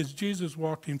walk as Jesus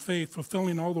walked in faith,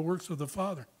 fulfilling all the works of the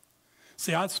Father?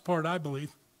 See, that's the part I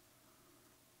believe.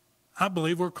 I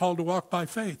believe we're called to walk by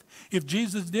faith. If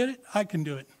Jesus did it, I can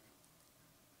do it.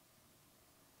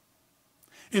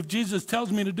 If Jesus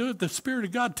tells me to do it, the Spirit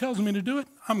of God tells me to do it,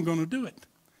 I'm going to do it.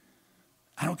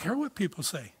 I don't care what people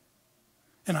say.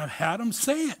 And I've had them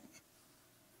say it.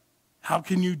 How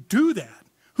can you do that?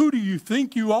 Who do you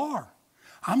think you are?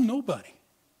 I'm nobody.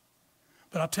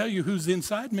 But I'll tell you who's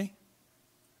inside me.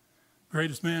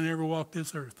 Greatest man that ever walked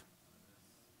this earth.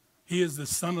 He is the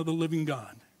Son of the living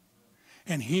God.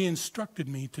 And he instructed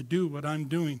me to do what I'm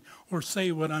doing or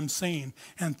say what I'm saying.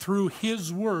 And through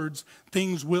his words,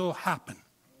 things will happen.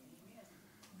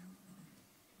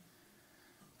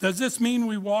 Does this mean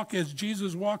we walk as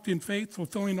Jesus walked in faith,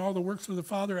 fulfilling all the works of the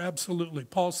Father? Absolutely.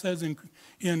 Paul says in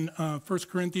 1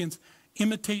 Corinthians,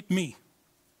 imitate me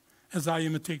as I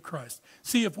imitate Christ.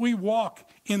 See, if we walk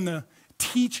in the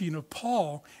teaching of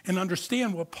Paul and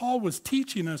understand what Paul was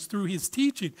teaching us through his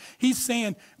teaching, he's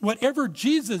saying whatever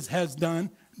Jesus has done,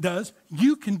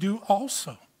 you can do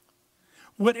also.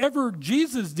 Whatever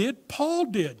Jesus did, Paul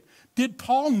did. Did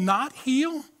Paul not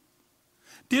heal?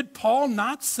 Did Paul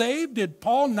not save? Did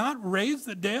Paul not raise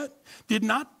the dead? Did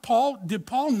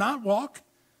Paul not walk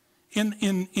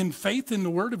in faith in the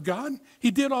Word of God?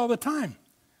 He did all the time.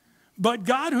 But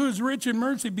God, who is rich in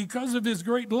mercy, because of his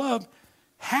great love,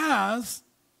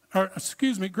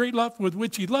 great love with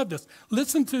which he loved us.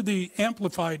 Listen to the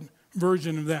amplified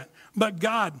version of that. But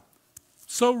God,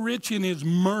 so rich in his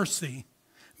mercy,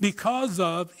 because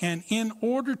of and in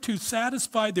order to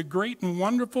satisfy the great and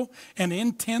wonderful and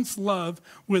intense love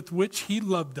with which he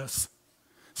loved us.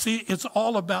 See, it's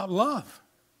all about love.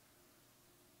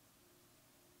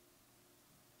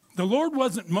 The Lord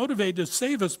wasn't motivated to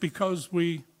save us because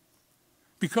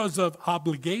of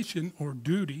obligation or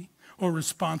duty or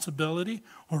responsibility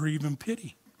or even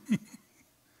pity.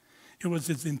 It was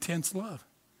his intense love.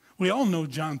 We all know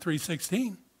John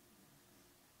 3:16.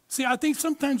 See, I think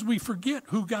sometimes we forget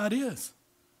who God is.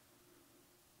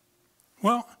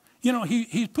 Well,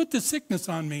 he put the sickness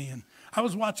on me. And I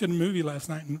was watching a movie last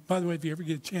night. And by the way, if you ever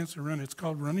get a chance to run it, it's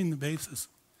called Running the Bases.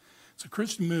 It's a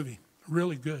Christian movie.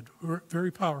 Really good. Very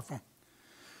powerful.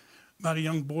 About a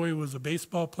young boy who was a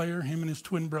baseball player. Him and his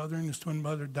twin brother and his twin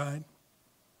mother died.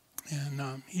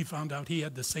 And he found out he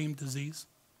had the same disease.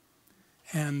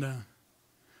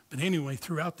 But anyway,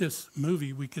 throughout this movie,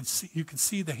 you could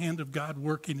see the hand of God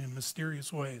working in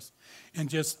mysterious ways. And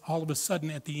just all of a sudden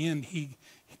at the end, he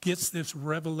gets this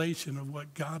revelation of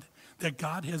that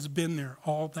God has been there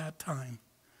all that time.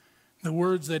 The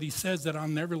words that he says that I'll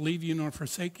never leave you nor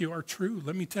forsake you are true.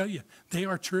 Let me tell you, they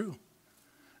are true.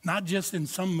 Not just in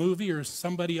some movie or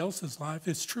somebody else's life,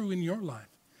 it's true in your life.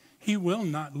 He will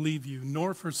not leave you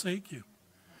nor forsake you.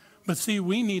 But see,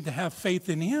 we need to have faith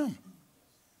in him.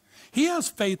 He has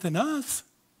faith in us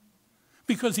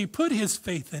because he put his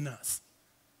faith in us.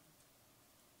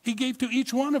 He gave to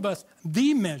each one of us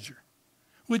the measure,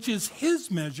 which is his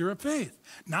measure of faith,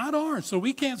 not ours. So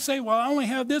we can't say, well, I only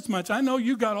have this much. I know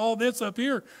you got all this up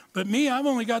here, but me, I've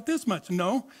only got this much.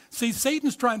 No. See,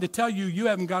 Satan's trying to tell you you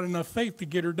haven't got enough faith to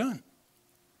get her done.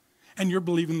 And you're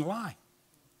believing the lie.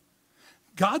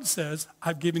 God says,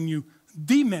 I've given you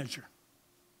the measure.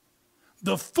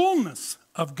 The fullness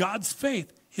of God's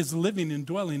faith is living and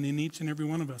dwelling in each and every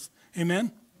one of us.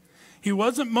 Amen? He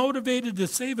wasn't motivated to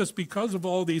save us because of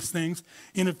all these things.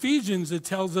 In Ephesians, it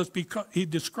tells us, because he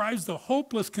describes the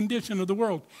hopeless condition of the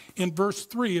world in verse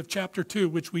 3 of chapter 2,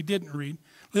 which we didn't read.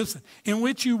 Listen, in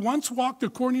which you once walked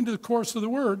according to the course of the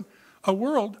world,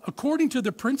 according to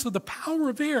the prince of the power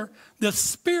of air, the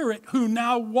spirit who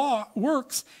now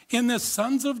works in the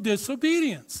sons of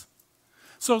disobedience.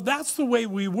 So that's the way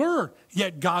we were,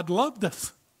 yet God loved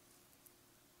us.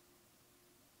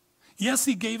 Yes,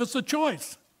 he gave us a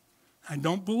choice. I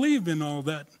don't believe in all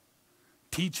that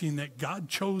teaching that God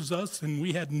chose us and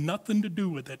we had nothing to do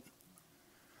with it,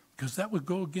 because that would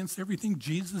go against everything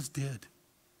Jesus did.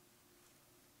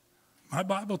 My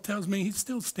Bible tells me he's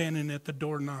still standing at the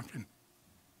door knocking.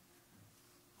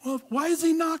 Well, why is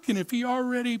he knocking if he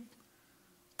already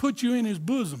put you in his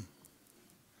bosom?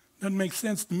 Doesn't make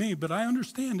sense to me, but I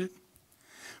understand it.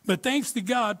 But thanks to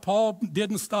God, Paul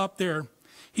didn't stop there.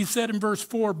 He said in verse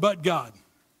 4, but God.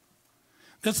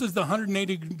 This is the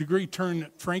 180-degree turn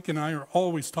that Frank and I are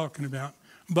always talking about.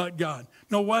 But God.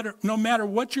 No matter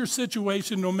what your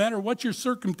situation, no matter what your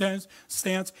circumstance,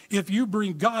 if you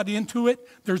bring God into it,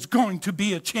 there's going to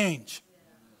be a change.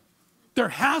 There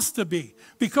has to be.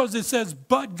 Because it says,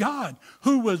 but God,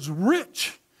 who was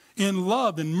rich in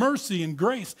love and mercy and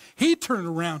grace, he turned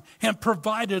around and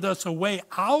provided us a way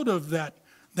out of that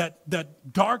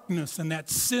darkness and that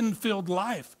sin-filled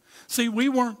life. See, we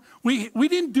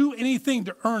didn't do anything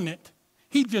to earn it.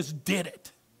 He just did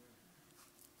it.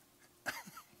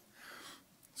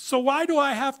 So why do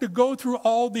I have to go through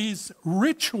all these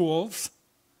rituals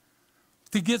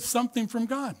to get something from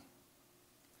God,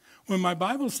 when my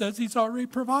Bible says he's already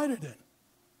provided it?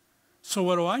 So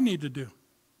what do I need to do?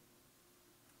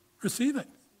 Receive it.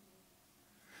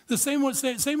 The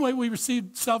same way we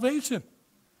receive salvation,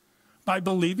 by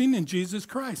believing in Jesus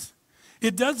Christ.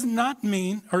 It does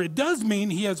mean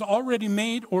he has already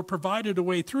made or provided a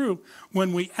way through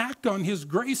when we act on his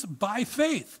grace by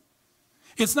faith.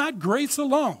 It's not grace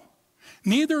alone.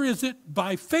 Neither is it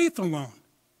by faith alone.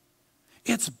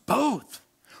 It's both.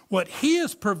 What he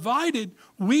has provided,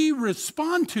 we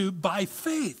respond to by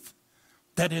faith.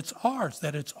 That it's ours,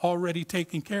 that it's already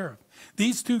taken care of.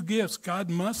 These two gifts, God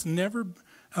must never,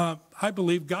 I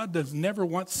believe God does never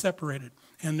want separated.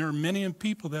 And there are many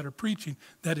people that are preaching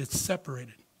that it's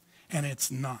separated. And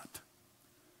it's not.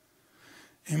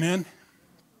 Amen.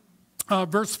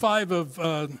 Verse 5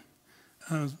 of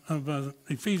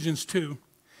Ephesians 2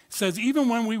 says, even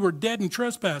when we were dead in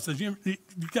trespasses, you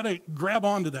got to grab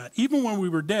onto that. Even when we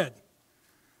were dead,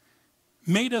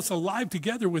 made us alive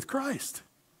together with Christ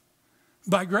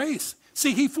by grace.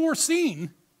 See, he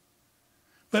foreseen.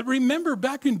 But remember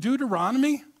back in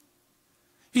Deuteronomy,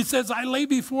 he says, I lay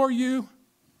before you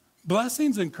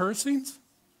blessings and cursings,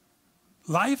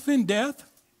 life and death.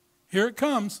 Here it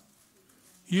comes.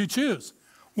 You choose.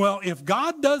 Well, if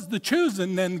God does the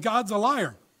choosing, then God's a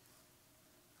liar.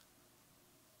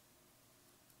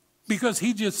 Because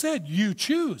he just said, you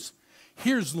choose.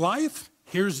 Here's life,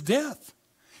 here's death.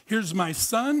 Here's my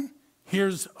son,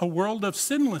 here's a world of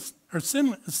sinning.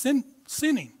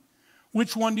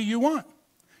 Which one do you want?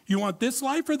 You want this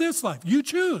life or this life? You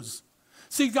choose.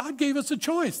 See, God gave us a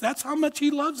choice. That's how much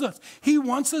he loves us. He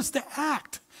wants us to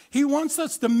act. He wants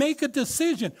us to make a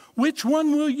decision. Which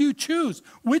one will you choose?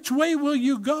 Which way will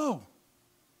you go?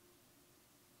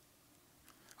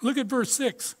 Look at verse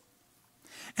 6.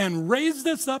 And raised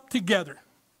us up together.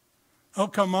 Oh,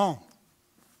 come on.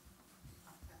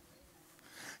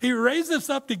 He raised us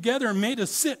up together and made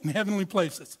us sit in heavenly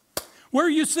places. Where are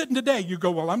you sitting today? You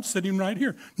go, well, I'm sitting right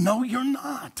here. No, you're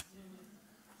not.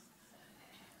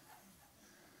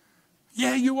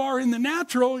 Yeah, you are in the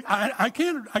natural. I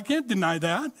can't deny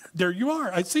that. There you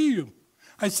are. I see you.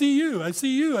 I see you. I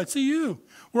see you. I see you.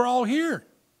 We're all here.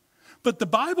 But the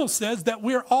Bible says that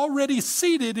we're already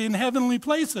seated in heavenly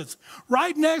places.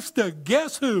 Right next to,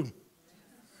 guess who?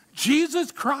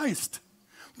 Jesus Christ.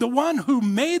 The one who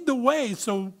made the way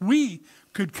so we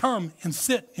could come and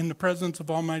sit in the presence of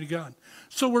Almighty God.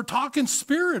 So we're talking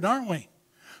spirit, aren't we?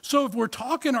 So if we're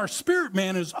talking our spirit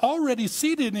man is already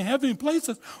seated in heavenly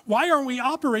places, why aren't we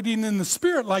operating in the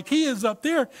spirit like he is up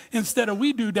there instead of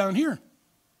we do down here?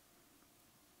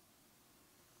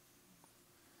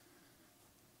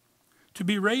 To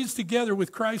be raised together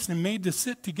with Christ and made to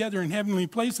sit together in heavenly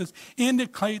places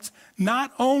indicates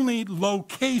not only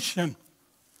location.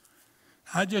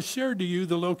 I just shared to you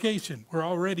the location. We're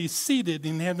already seated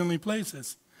in heavenly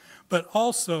places, but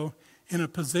also in a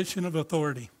position of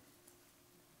authority.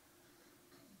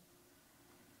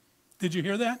 Did you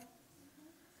hear that?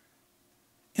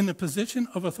 In the position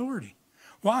of authority.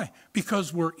 Why?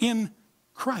 Because we're in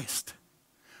Christ.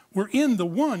 We're in the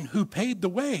one who paid the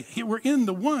way. We're in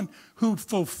the one who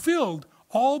fulfilled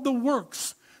all the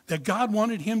works that God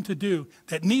wanted him to do,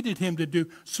 that needed him to do,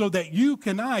 so that you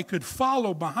and I could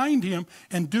follow behind him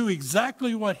and do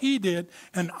exactly what he did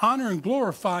and honor and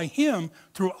glorify him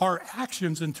through our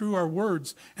actions and through our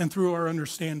words and through our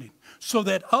understanding, so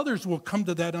that others will come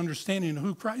to that understanding of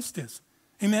who Christ is.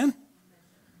 Amen?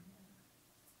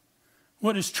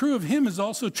 What is true of him is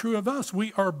also true of us.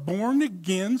 We are born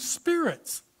again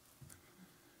spirits.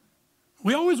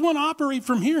 We always want to operate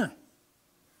from here.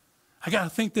 I got to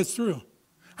think this through.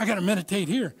 I got to meditate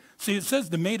here. See, it says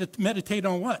to meditate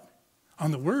on what?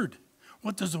 On the Word.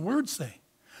 What does the Word say?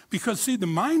 Because, see, the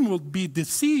mind will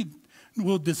deceive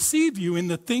you in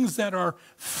the things that are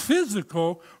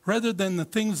physical rather than the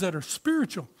things that are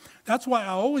spiritual. That's why I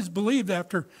always believed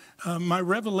after my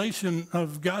revelation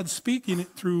of God speaking it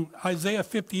through Isaiah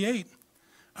 58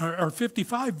 or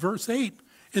 55, verse 8,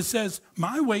 it says,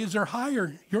 my ways are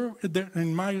higher,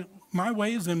 and my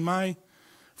ways and my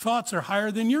thoughts are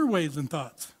higher than your ways and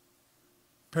thoughts.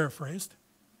 Paraphrased.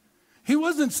 He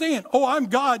wasn't saying, oh, I'm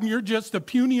God and you're just a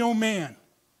puny old man.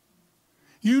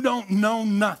 You don't know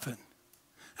nothing.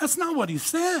 That's not what he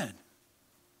said.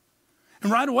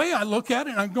 And right away I look at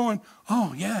it and I'm going,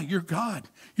 oh yeah, you're God.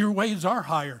 Your ways are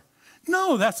higher.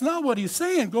 No, that's not what he's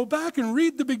saying. Go back and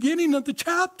read the beginning of the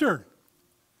chapter.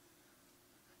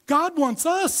 God wants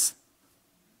us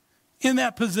in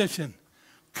that position.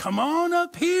 Come on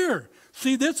up here.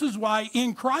 See, this is why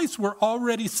in Christ we're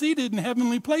already seated in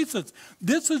heavenly places.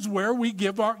 This is where we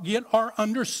get our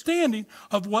understanding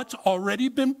of what's already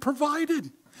been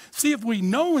provided. See, if we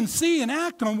know and see and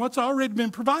act on what's already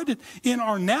been provided, in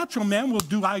our natural man, we'll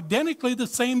do identically the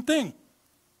same thing.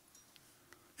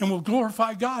 And we'll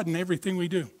glorify God in everything we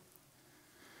do.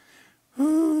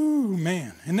 Ooh,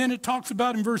 man. And then it talks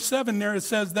about in verse 7 there, it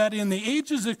says that in the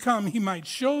ages to come, he might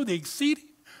show the exceeding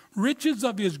riches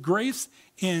of his grace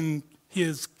in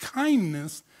his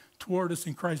kindness toward us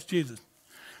in Christ Jesus.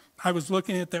 I was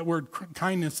looking at that word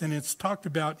kindness, and it's talked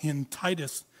about in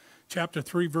Titus chapter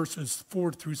 3, verses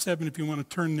 4 through 7. If you want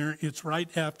to turn there, it's right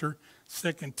after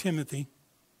 2 Timothy.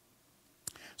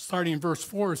 Starting in verse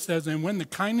 4, it says, and when the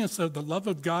kindness of the love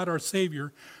of God our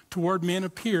Savior toward men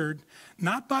appeared,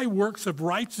 not by works of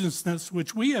righteousness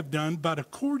which we have done, but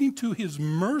according to his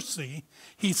mercy,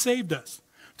 he saved us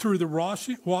through the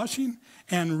washing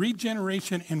and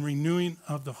regeneration and renewing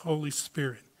of the Holy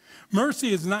Spirit.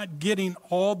 Mercy is not getting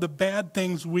all the bad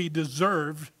things we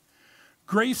deserve.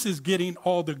 Grace is getting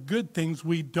all the good things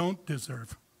we don't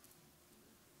deserve.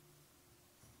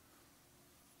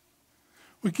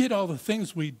 We get all the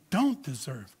things we don't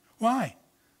deserve. Why?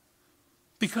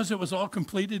 Because it was all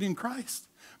completed in Christ.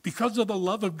 Because of the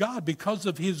love of God, because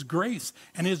of his grace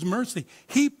and his mercy.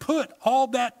 He put all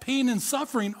that pain and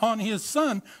suffering on his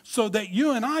son so that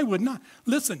you and I would not.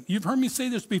 Listen, you've heard me say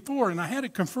this before, and I had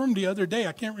it confirmed the other day.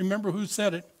 I can't remember who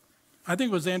said it. I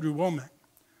think it was Andrew Womack.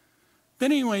 But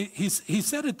anyway, he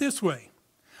said it this way.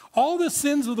 All the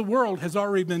sins of the world has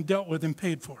already been dealt with and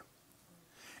paid for.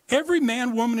 Every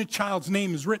man, woman, and child's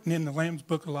name is written in the Lamb's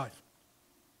Book of Life.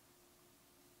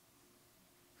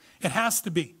 It has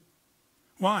to be.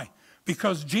 Why?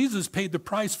 Because Jesus paid the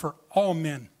price for all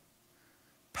men.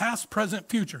 Past, present,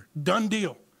 future. Done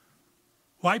deal.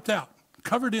 Wiped out.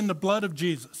 Covered in the blood of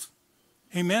Jesus.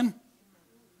 Amen?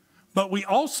 But we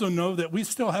also know that we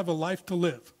still have a life to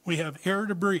live. We have air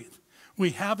to breathe.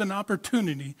 We have an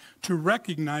opportunity to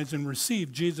recognize and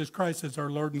receive Jesus Christ as our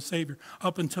Lord and Savior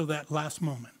up until that last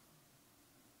moment.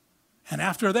 And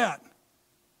after that,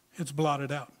 it's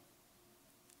blotted out.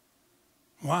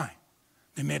 Why?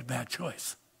 They made a bad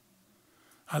choice.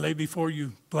 I lay before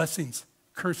you blessings,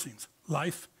 cursings,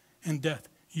 life, and death.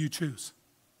 You choose.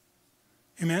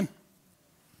 Amen?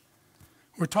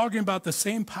 We're talking about the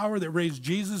same power that raised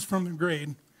Jesus from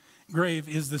the grave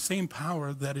is the same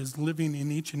power that is living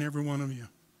in each and every one of you.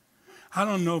 I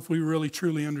don't know if we really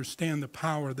truly understand the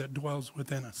power that dwells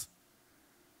within us.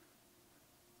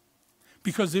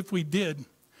 Because if we did,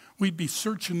 we'd be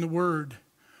searching the Word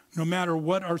no matter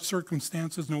what our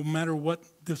circumstances, no matter what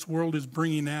this world is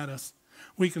bringing at us.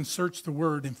 We can search the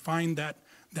Word and find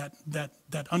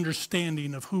that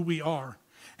understanding of who we are,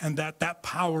 and that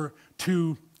power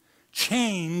to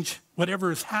change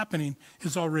whatever is happening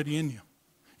is already in you.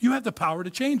 You have the power to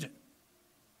change it.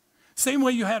 Same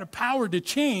way you had a power to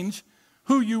change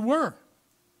who you were.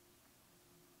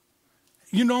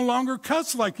 You no longer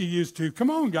cuss like you used to. Come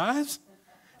on, guys.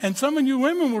 And some of you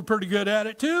women were pretty good at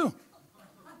it too.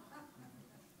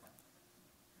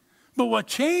 But what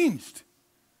changed?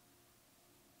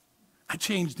 I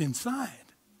changed inside.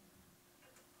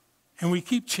 And we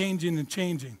keep changing and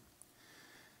changing.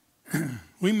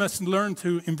 We must learn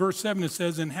to, in verse 7 it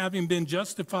says, and having been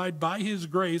justified by his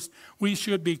grace, we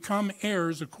should become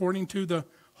heirs according to the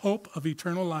hope of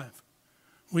eternal life.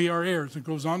 We are heirs. It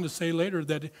goes on to say later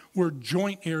that we're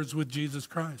joint heirs with Jesus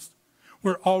Christ.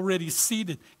 We're already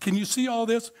seated. Can you see all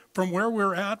this from where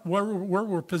we're at, where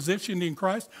we're positioned in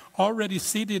Christ? Already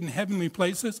seated in heavenly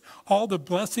places. All the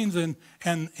blessings and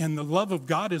the love of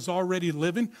God is already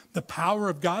living. The power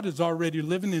of God is already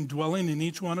living and dwelling in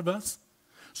each one of us.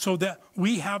 so that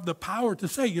we have the power to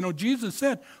say, Jesus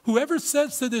said, whoever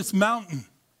says to this mountain,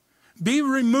 be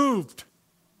removed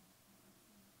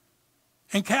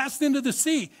and cast into the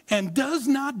sea, and does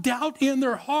not doubt in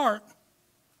their heart,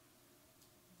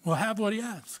 will have what he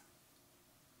asks.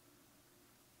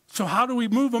 So how do we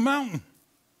move a mountain?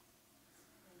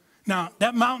 Now,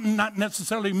 that mountain not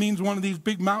necessarily means one of these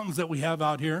big mountains that we have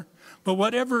out here, but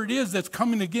whatever it is that's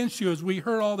coming against you, as we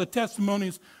heard all the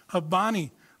testimonies of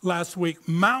Bonnie last week,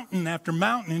 mountain after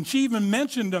mountain, and she even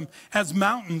mentioned them as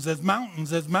mountains, as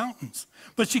mountains, as mountains.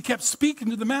 But she kept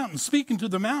speaking to the mountain, speaking to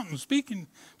the mountain, speaking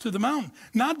to the mountain.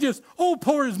 Not just, oh,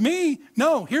 poor is me.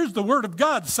 No, here's the word of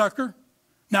God, sucker.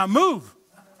 Now move.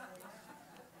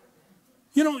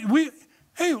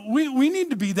 We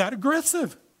need to be that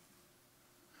aggressive.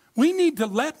 We need to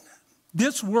let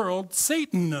this world,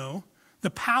 Satan, know the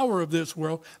power of this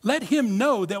world. Let him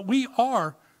know that we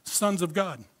are sons of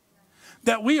God,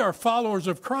 that we are followers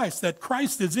of Christ, that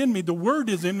Christ is in me, the word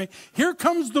is in me. Here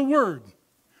comes the word.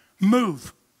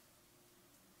 Move.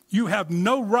 You have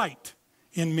no right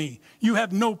in me. You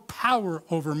have no power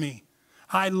over me.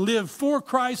 I live for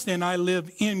Christ and I live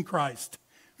in Christ.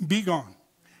 Be gone.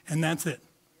 And that's it.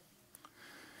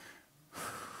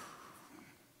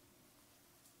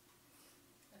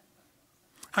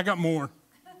 I got more.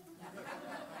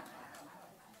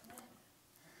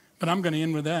 But I'm going to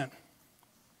end with that.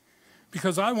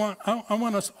 Because I want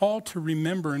us all to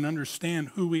remember and understand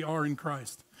who we are in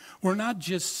Christ. We're not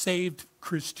just saved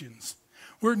Christians.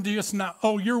 We're just not,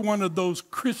 oh, you're one of those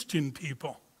Christian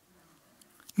people.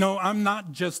 No, I'm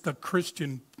not just a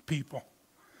Christian people.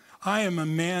 I am a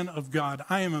man of God.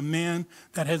 I am a man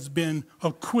that has been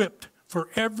equipped for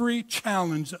every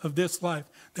challenge of this life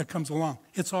that comes along.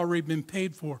 It's already been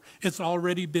paid for. It's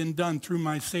already been done through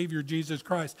my Savior, Jesus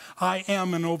Christ. I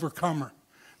am an overcomer.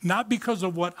 Not because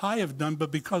of what I have done,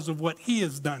 but because of what he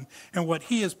has done and what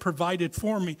he has provided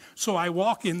for me. So I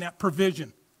walk in that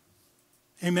provision.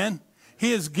 Amen.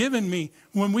 He has given me,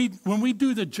 when we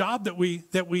do the job that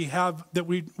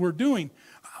we're doing,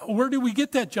 where do we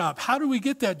get that job? How do we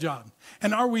get that job?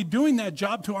 And are we doing that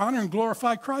job to honor and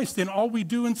glorify Christ in all we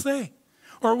do and say?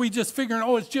 Or are we just figuring,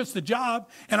 oh, it's just a job,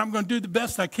 and I'm going to do the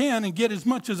best I can and get as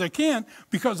much as I can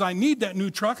because I need that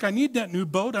new truck, I need that new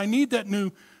boat, I need that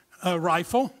new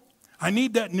rifle, I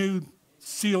need that new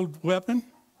sealed weapon.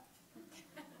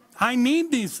 I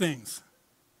need these things.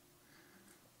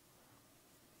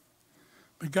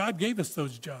 But God gave us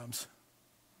those jobs.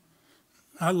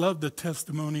 I love the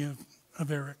testimony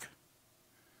of Eric.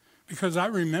 Because I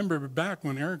remember back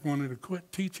when Eric wanted to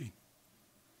quit teaching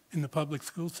in the public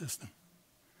school system.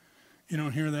 You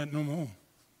don't hear that no more.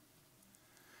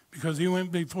 Because he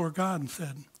went before God and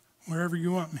said, wherever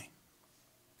you want me,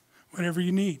 whatever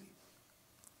you need,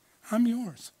 I'm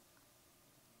yours.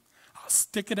 I'll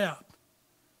stick it out.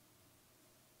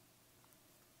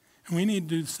 And we need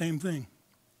to do the same thing.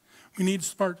 We need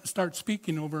to start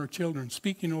speaking over our children,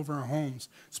 speaking over our homes,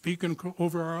 speaking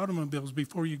over our automobiles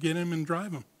before you get in them and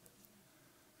drive them.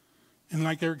 And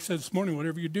like Eric said this morning,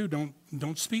 whatever you do,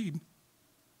 don't speed,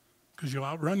 because you'll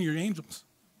outrun your angels.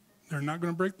 They're not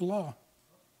going to break the law.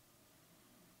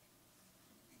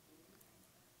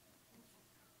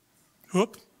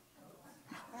 Whoop.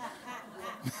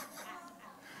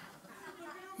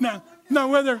 Now,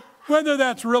 whether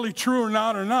that's really true or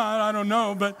not, I don't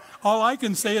know. But all I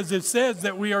can say is it says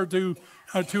that we are to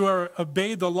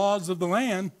obey the laws of the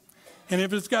land. And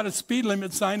if it's got a speed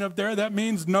limit sign up there, that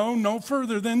means no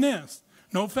further than this,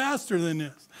 no faster than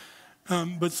this.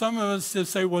 But some of us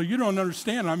just say, well, you don't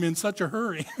understand. I'm in such a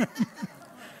hurry.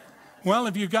 Well,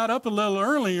 if you got up a little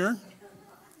earlier,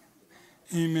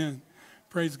 amen.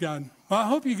 Praise God. Well, I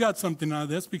hope you got something out of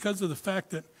this because of the fact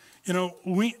that,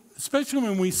 especially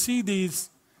when we see these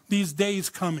days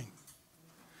coming,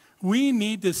 we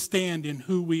need to stand in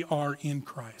who we are in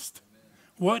Christ,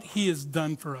 what he has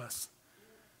done for us.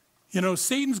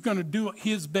 Satan's going to do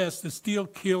his best to steal,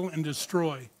 kill, and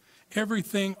destroy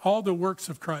everything, all the works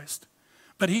of Christ.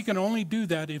 But he can only do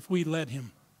that if we let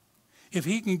him. If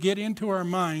he can get into our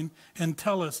mind and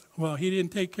tell us, well, he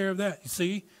didn't take care of that.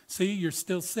 See, you're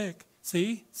still sick.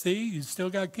 See, you still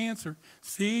got cancer.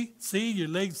 See, your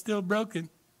leg's still broken.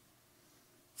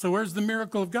 So where's the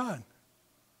miracle of God?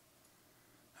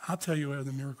 I'll tell you where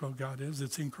the miracle of God is.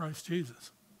 It's in Christ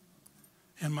Jesus.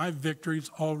 And my victory's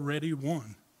already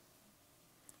won.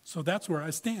 So that's where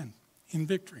I stand, in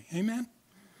victory. Amen?